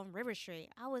will see on River Street.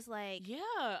 I was like, yeah,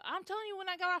 I'm telling you, when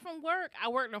I got off from work, I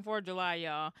worked on 4th of July,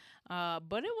 y'all.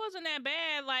 But it wasn't that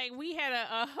bad. Like, we had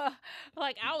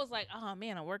like, I was like, oh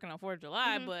man, I'm working on 4th of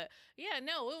July. Mm-hmm. But yeah,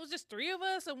 no, it was just 3 of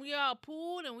us, and we all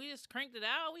pooled and we just cranked it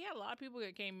out. We had a lot of people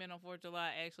that came in on 4th of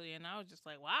July actually, and I was just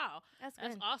like, wow, that's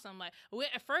awesome. Like,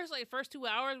 at first, like, first 2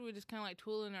 hours, we were just kind of like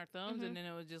twiddling our thumbs, and then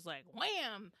it was just like,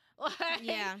 wham. Like,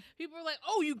 people were like,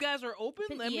 oh, you guys are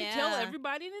open? Let me tell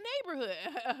everybody in the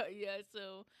neighborhood.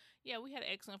 So yeah, we had an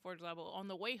excellent 4th of July. But on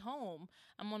the way home,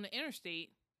 I'm on the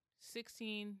interstate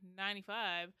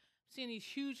 1695, seeing these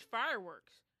huge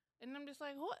fireworks. And I'm just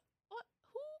like, what?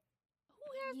 Who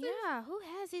has this? Yeah, who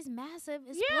has these massive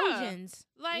explosions?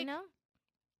 Yeah, like, you know?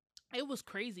 It was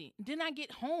crazy. Then I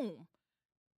get home,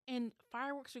 and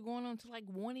fireworks are going on to like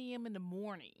 1 a.m. in the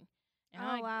morning. And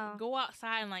Oh, wow. go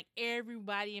outside and like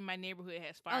everybody in my neighborhood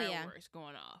has Oh, yeah. fireworks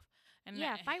going off. And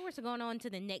Yeah, fireworks are going on to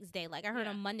the next day. Like I heard Yeah.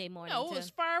 on Monday morning. no, it too. was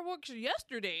fireworks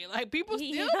yesterday. Like people still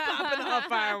Yeah. popping off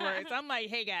fireworks. I'm like,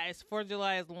 hey guys, 4th of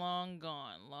July is long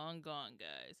gone,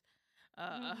 guys.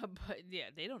 But yeah,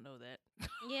 they don't know that.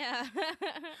 Yeah.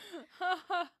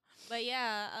 But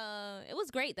yeah, it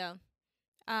was great though.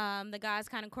 The guys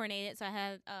kind of coordinated, so I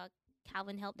had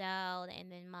Calvin helped out,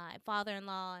 and then my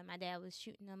father-in-law and my dad was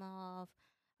shooting them off.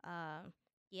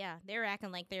 Yeah, they were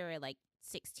acting like they were like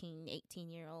 16,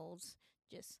 18-year-olds,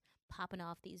 just popping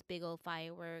off these big old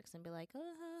fireworks and be like,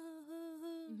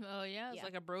 Oh yeah, it's Yeah.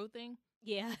 like a bro thing.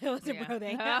 yeah, it was a Yeah. bro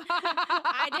thing.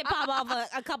 I did pop off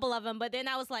a couple of them, but then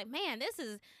I was like, man, this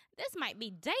might be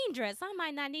dangerous. I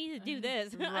might not need to do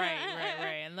this. right.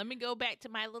 And let me go back to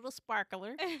my little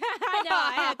sparkler. I know,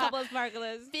 I had a couple of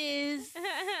sparklers. Fizz.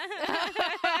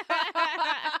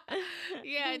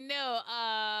 Yeah, no.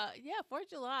 Yeah, 4th of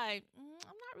July.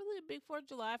 I'm not really a big 4th of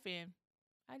July fan.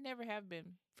 I never have been.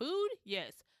 Food,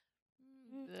 yes.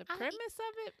 The I- premise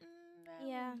of it,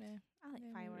 Yeah. meh. I like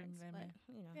fireworks, but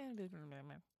you know.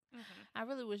 Yeah, I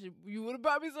really wish you would have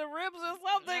brought me some ribs or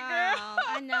something, girl.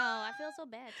 I know. I feel so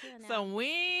bad too now. Some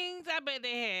wings. I bet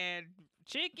they had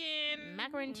chicken,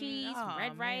 macaroni and cheese, Oh,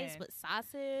 red rice man. with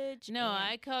sausage. No, and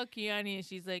I called Kiani and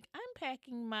she's like, I'm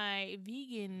packing my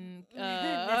vegan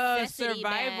Necessity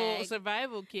bag.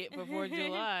 survival kit for 4th of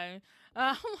July.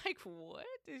 I'm like, what?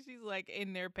 And she's like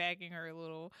in there packing her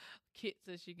little kit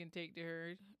so she can take to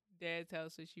her dad's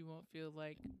house so she won't feel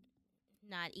like.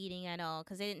 not eating at all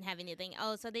because they didn't have anything.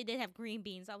 Oh, so they did have green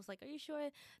beans. I was like, are you sure?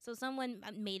 So someone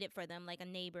made it for them, like a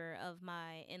neighbor of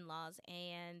my in-laws,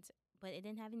 but it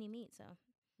didn't have any meat. So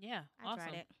Yeah, I awesome.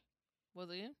 tried it. Was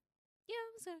it good? Yeah,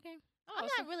 it was okay. Oh, I'm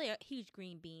so- not really a huge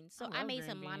green beans, so I I love made green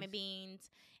some lima beans.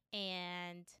 beans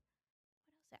and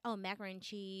what else? Oh, macaroni and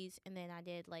cheese, and then I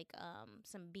did like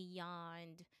some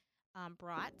Beyond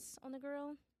brats on the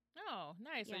grill. Oh,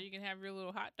 nice. Yeah. So you can have your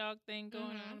little hot dog thing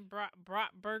going Mhm. on.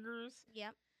 Brat burgers.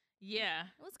 Yep, Yeah,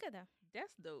 it was good though.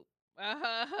 that's dope.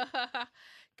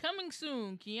 Coming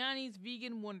soon, Kiani's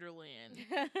Vegan Wonderland.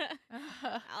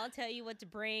 I'll tell you what to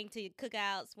bring to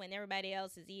cookouts when everybody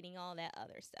else is eating all that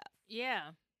other stuff.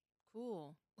 Yeah,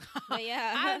 cool. But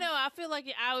yeah, I don't know. I feel like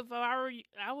if I were you,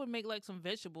 I would make like some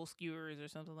vegetable skewers or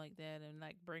something like that, and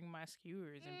like bring my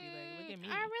skewers and be like, "Look at me."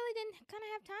 I really didn't kind of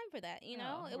have time for that. You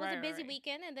know, Oh, it was a right, busy right.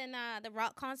 weekend, and then the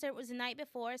rock concert was the night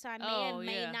before, so I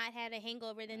may yeah. not had a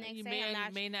hangover the next you day.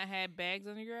 may not have bags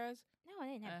under your eyes. No, I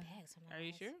didn't have Uh, bags on my Are you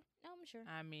eyes. sure? No, I'm sure.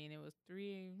 I mean, it was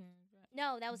 3.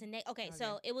 No, that was a okay.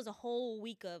 So Okay. it was a whole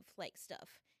week of like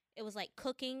stuff. It was like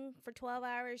cooking for 12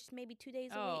 hours, maybe 2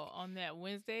 days a Oh, week. on that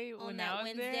Wednesday On when that I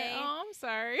was there. Wednesday. Oh, I'm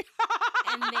sorry.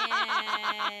 And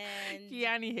then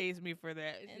Kiani hates me for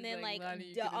that. She's and then like "Lonnie,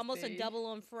 you coulda almost a stayed." double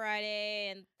on Friday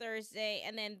and Thursday,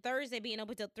 and then Thursday being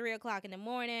open till 3 o'clock in the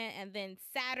morning, and then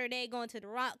Saturday going to the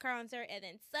rock concert, and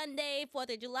then Sunday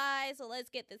 4th of July. So let's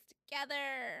get this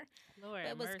together. Lord,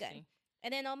 it was good. mercy.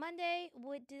 And then on Monday,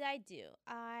 what did I do?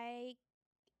 I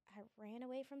ran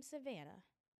away from Savannah.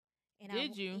 And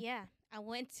Did you? Yeah, I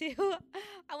went to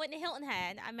Hilton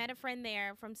Head. I met a friend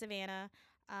there from Savannah.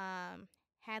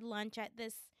 Had lunch at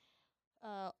this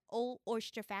old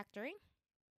oyster factory.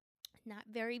 Not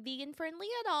very vegan friendly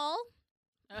at all.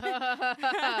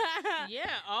 Yeah,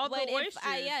 all But the oysters.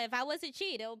 if I was to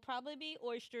cheat, it would probably be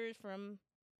oysters from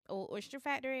Old Oyster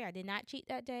Factory. I did not cheat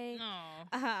that day. No.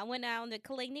 I went out to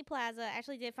Coligny Plaza.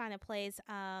 Actually, did find a place,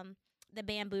 the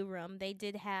Bamboo Room. They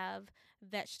did have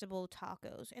vegetable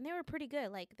tacos, and they were pretty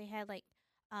good. Like they had like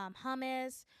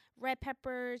hummus, red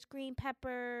peppers, green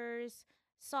peppers,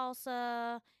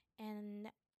 salsa, and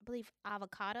I believe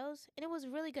avocados, and it was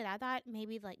really good. I thought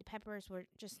maybe like the peppers were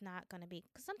just not gonna be,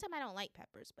 because sometimes I don't like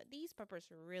peppers, but these peppers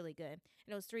were really good. And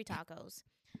it was 3 tacos.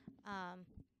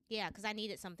 Yeah, because I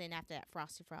needed something after that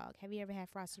Frosty Frog. Have you ever had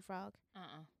Frosty Frog?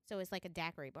 So it's like a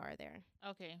daiquiri bar there,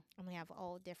 Okay. and we have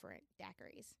all different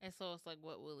daiquiris. And so it's like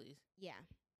Wet Willie's, Yeah.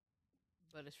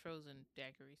 but it's frozen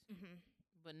daiquiris. Mm-hmm.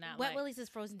 But not Wet like, Willie's is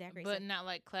frozen daiquiris. but not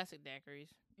like classic daiquiris.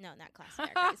 no, not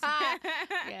classic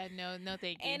daiquiris. Yeah, no,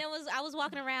 thank you. And I was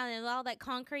walking around and all that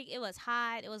concrete. It was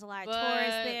hot. It was a lot of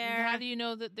tourists there. How do you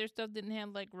know that their stuff didn't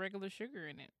have like regular sugar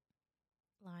in it?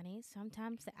 Lonnie,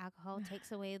 sometimes the alcohol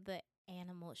takes away the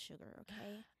animal sugar.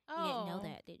 Okay, Oh, you didn't know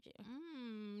that, did you?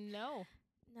 No.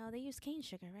 No, they use cane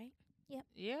sugar, right?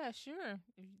 Yeah, sure.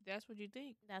 If that's what you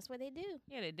think. That's what they do.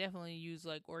 Yeah, they definitely use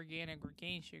like organic or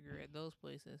cane sugar at those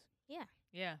places. Yeah.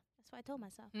 Yeah. That's what I told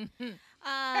myself. And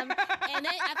then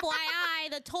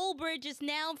FYI, the toll bridge is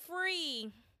now free.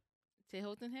 To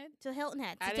Hilton Head? To Hilton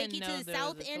Head. To I take didn't you know to the there was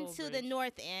south a end toll to the bridge.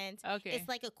 north end. Okay. It's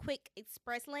like a quick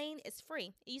express lane. It's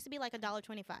free. It used to be like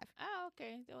 $1.25. Oh,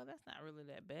 okay. Well, that's not really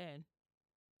that bad.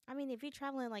 I mean, if you're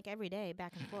traveling like every day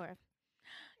back and forth.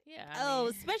 Yeah.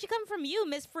 Especially coming from you,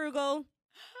 Miss Frugal.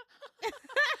 I'm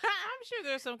sure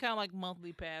there's some kind of like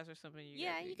monthly pass or something.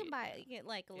 Yeah, guys you could can get, get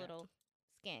like a Yeah. little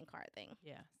scan card thing.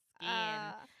 Yeah.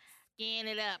 Uh, Scan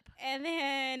it up. and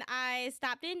then I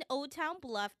stopped in Old Town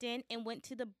Bluffton and went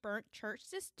to the Burnt Church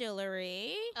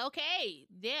Distillery. Okay.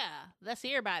 Yeah. Let's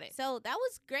hear about it. So that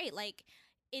was great. Like,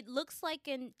 it looks like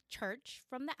a church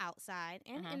from the outside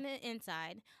and in the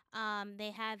inside.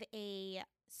 They have a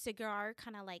cigar,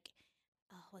 kind of like,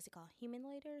 what's it called? Human.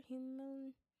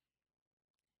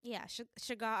 Yeah,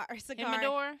 cigar.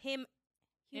 Humidor?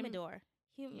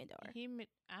 Humidor.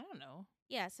 I don't know.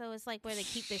 Yeah, so it's like where they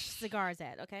keep their cigars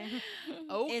at, okay?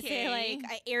 Okay. It's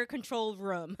like an air-controlled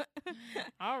room.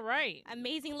 All right.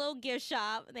 Amazing little gift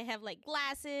shop. They have like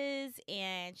glasses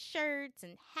and shirts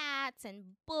and hats and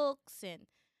books and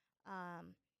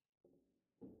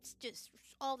it's just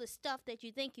all the stuff that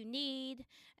you think you need.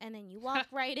 And then you walk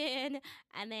right in,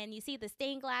 and then you see the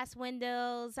stained glass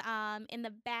windows in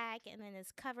the back, and then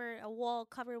it's a wall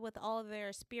covered with all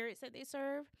their spirits that they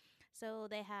serve. So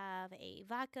they have a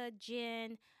vodka,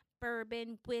 gin,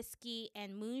 bourbon, whiskey,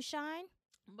 and moonshine.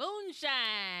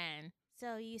 Moonshine.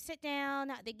 So you sit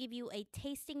down, they give you a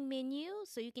tasting menu.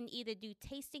 So you can either do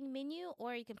tasting menu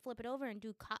or you can flip it over and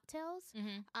do cocktails.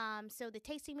 Mm-hmm. So the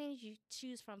tasting menu, you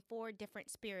choose from 4 different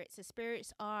spirits. The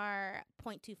spirits are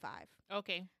 0.25.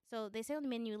 Okay. So they say on the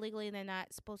menu legally they're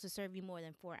not supposed to serve you more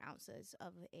than 4 ounces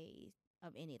of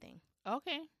anything.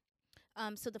 Okay.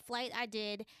 So the flight I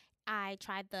did, I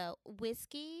tried the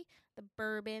whiskey, the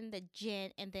bourbon, the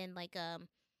gin, and then like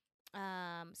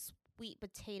sweet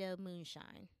potato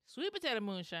moonshine. Sweet potato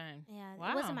moonshine. Yeah,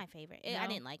 Wow. it wasn't my favorite. I No?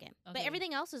 didn't like it. But Okay.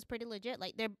 everything else was pretty legit.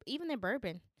 Like even their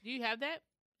bourbon. Do you have that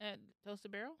at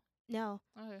Toasted Barrel? No,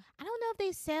 Okay. I don't know if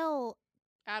they sell.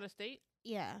 Out of state?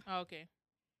 Yeah, Oh, okay.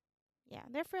 yeah,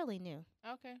 they're fairly new.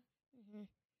 Okay.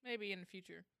 Maybe in the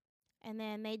future. And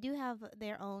then they do have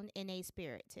their own NA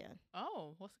spirit too.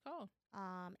 Oh, what's it called?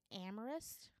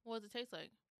 Amethyst. What does it taste like?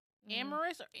 Mm,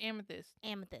 Amethyst or amethyst?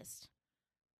 Amethyst.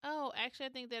 Oh, actually, I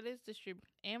think that is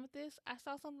amethyst. I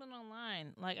saw something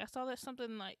online. Like I saw that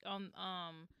something like on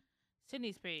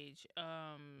Sydney's page.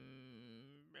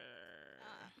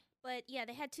 But yeah,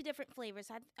 they had 2 different flavors.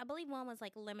 I believe one was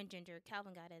like lemon ginger.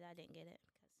 Calvin got it. I didn't get it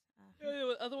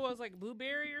because. Other was like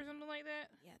blueberry or something like that.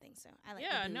 Yeah, I think so. I like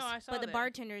Yeah, the no, booze. I saw But the that.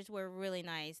 bartenders were really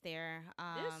nice there.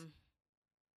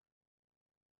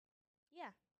 Yeah.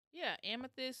 Yeah,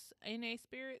 amethyst NA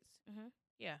spirits. Mhm.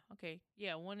 Yeah. Okay.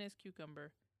 Yeah, one is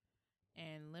cucumber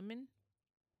and lemon.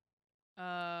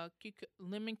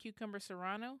 Lemon cucumber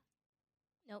serrano.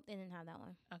 Nope, they didn't have that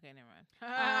one. Okay, never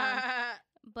mind.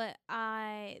 But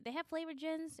they have flavored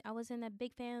gins. I wasn't a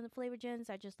big fan of the flavored gins.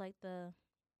 I just liked the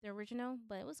original,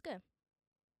 but it was good.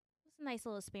 It was a nice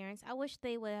little experience. I wish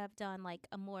they would have done like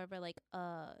a more of a like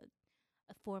a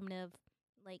formative,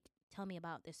 like tell me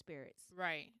about the spirits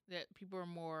Right. That people are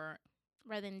more.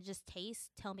 rather than just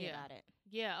taste. Tell me Yeah. about it.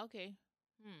 Yeah. Okay.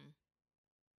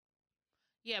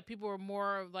 Yeah, people were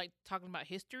more like talking about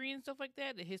history and stuff like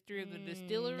that. The history of the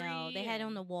distillery. No, they had it on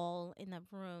and- the wall in the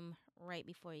room right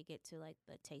before you get to like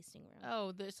the tasting room.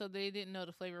 Oh, so they didn't know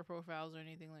the flavor profiles or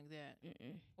anything like that,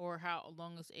 or how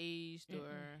long it's aged,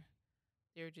 or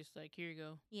they were just like, here you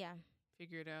go, Yeah.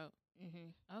 figure it out.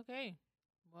 Okay.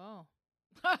 Wow.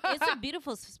 It's a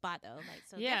beautiful spot though. Like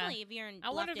so, Yeah. definitely if you're in. I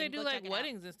wonder if they Bluffton, do go like check it out.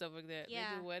 weddings and stuff like that. They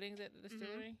Yeah. do weddings at the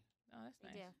distillery. Oh, that's They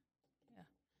nice. do. Yeah.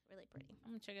 Really pretty.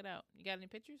 I'm gonna check it out. You got any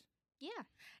pictures? Yeah.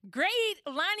 Great.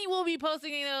 Lonnie will be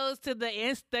posting those to the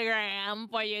Instagram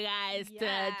for you guys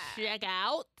Yeah. to check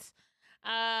out.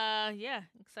 Yeah,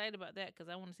 excited about that because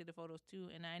I want to see the photos too,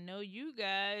 and I know you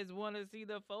guys want to see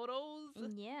the photos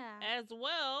Yeah. as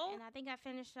well. And I think I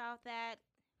finished off that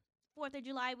 4th of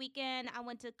July weekend. I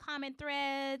went to Common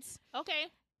Threads. Okay,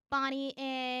 Bonnie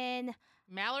and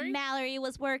Mallory.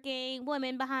 was working.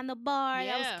 Woman behind the bar.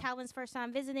 That Yeah. was Calvin's first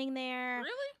time visiting there.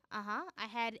 Really? I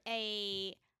had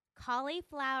a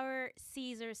cauliflower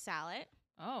Caesar salad.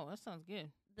 Oh, that sounds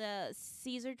good. The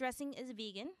Caesar dressing is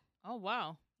vegan. Oh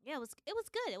wow. Yeah, it was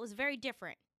good. It was very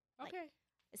different. Like, Okay,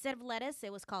 Instead of lettuce,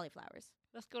 it was cauliflowers.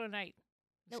 let's go tonight.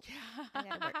 Nope. I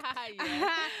gotta work.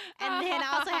 Yeah. And then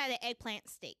I also had an eggplant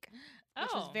steak,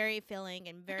 which was Oh. very filling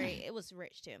and it was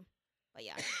rich too. But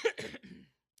yeah,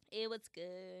 it was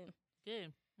good.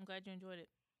 Good. I'm glad you enjoyed it.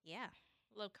 Yeah.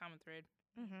 Love Common Thread.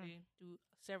 Mm-hmm. They do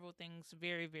several things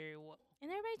very, very well. And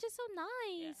everybody's just so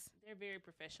Yeah, nice. they're very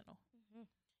professional. Mhm.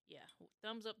 Yeah,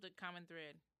 thumbs up the Common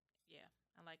Thread. Yeah,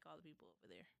 like all the people over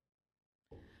there.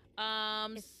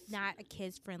 It's not a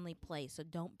kids friendly place, so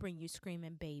don't bring your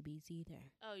screaming babies either.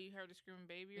 Oh, you heard a screaming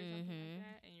baby or something like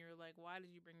that, and you're like, "Why did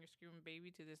you bring your screaming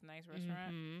baby to this nice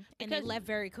restaurant?" And they left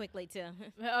very quickly too.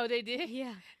 Oh, they did.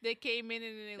 Yeah, They came in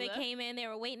and then they left. came in. They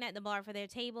were waiting at the bar for their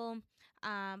table.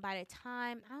 By the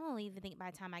time I don't even think by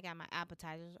the time I got my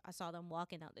appetizers, I saw them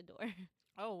walking out the door.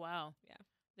 Oh wow. Yeah.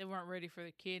 They weren't ready for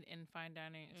the kid and fine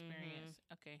dining experience.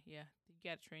 Okay, yeah, you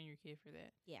gotta train your kid for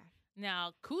that. Yeah.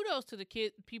 Now, kudos to the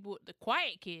people, the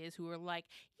quiet kids who are like,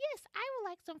 "Yes, I would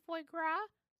like some foie gras."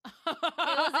 It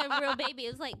was a real baby.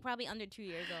 It was like probably under 2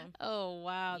 years old. Oh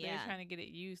wow, Yeah. they're trying to get it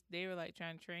used. They were like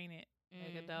trying to train it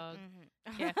like a dog,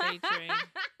 Mm-hmm. cafe train.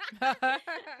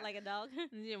 Like a dog.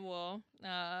 Yeah, well,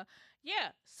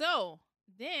 yeah. So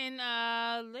then,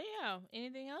 yeah.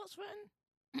 Anything else fun?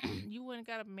 You went and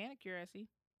got a manicure, I see.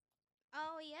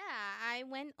 Oh yeah, I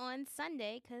went on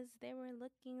Sunday because they were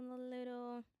looking a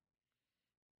little.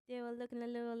 They were looking a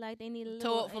little like they need a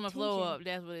little Toe up from the floor attention. up.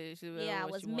 That's what it is. Yeah, I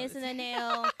was missing a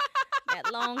nail.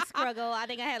 That long scruggle. I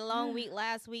think I had a long week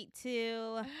last week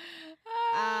too.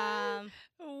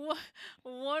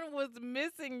 One was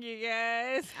missing, you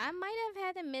guys. I might have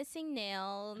had a missing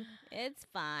nail. It's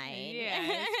fine. Yeah,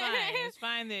 it's fine. It's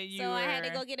fine that you. So I had to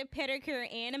go get a pedicure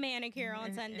and a manicure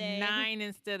on Sunday. 9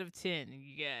 instead of 10,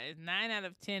 you guys. 9 out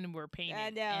of 10 were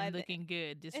painted and looking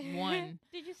good. Just one.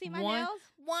 Did you see my one, nails?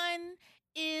 One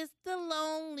is the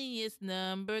loneliest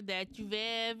number that you've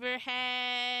ever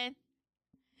had.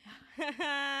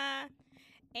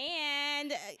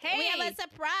 And hey, we have a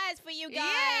surprise for you guys.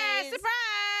 Yeah,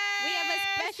 surprise! We have a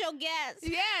special guest.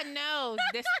 Yeah, no,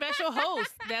 the special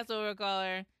host. That's what we'll call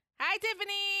her. Hi,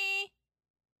 Tiffany.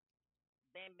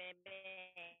 Bam, bam, bam,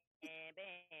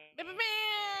 Bam,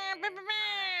 bam, bam, bam,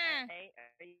 bam. Hey,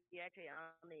 are you actually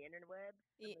on the interweb?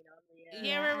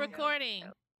 Yeah, we're recording.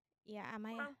 Yeah, I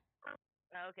might.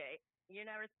 Okay, you're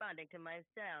not responding to my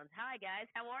sounds. Hi, guys.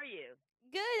 How are you?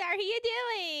 Good. How are you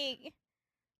doing?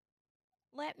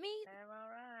 Let me. I'm all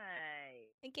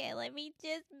right. Okay, let me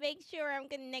just make sure I'm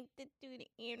connected to the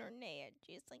internet,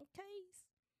 just in case.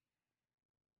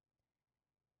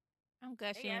 I'm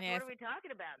gushing Hey, guys, ass. what are we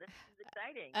talking about? This is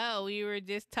exciting. Oh, we were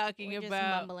just talking We're about.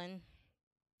 just mumbling.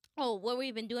 Oh, what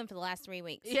we've been doing for the last 3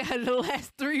 weeks. Yeah, the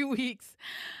last 3 weeks.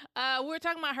 We were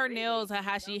talking about her 3 nails, weeks.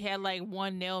 how she had like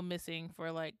one nail missing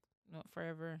for like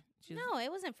forever. She's No, it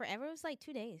wasn't forever. It was like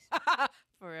 2 days.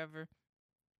 forever.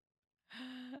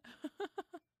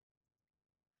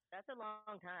 That's a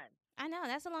long time. I know.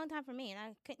 That's a long time for me, and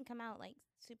I couldn't come out like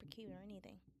super cute or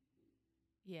anything.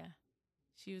 Yeah,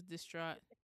 she was distraught.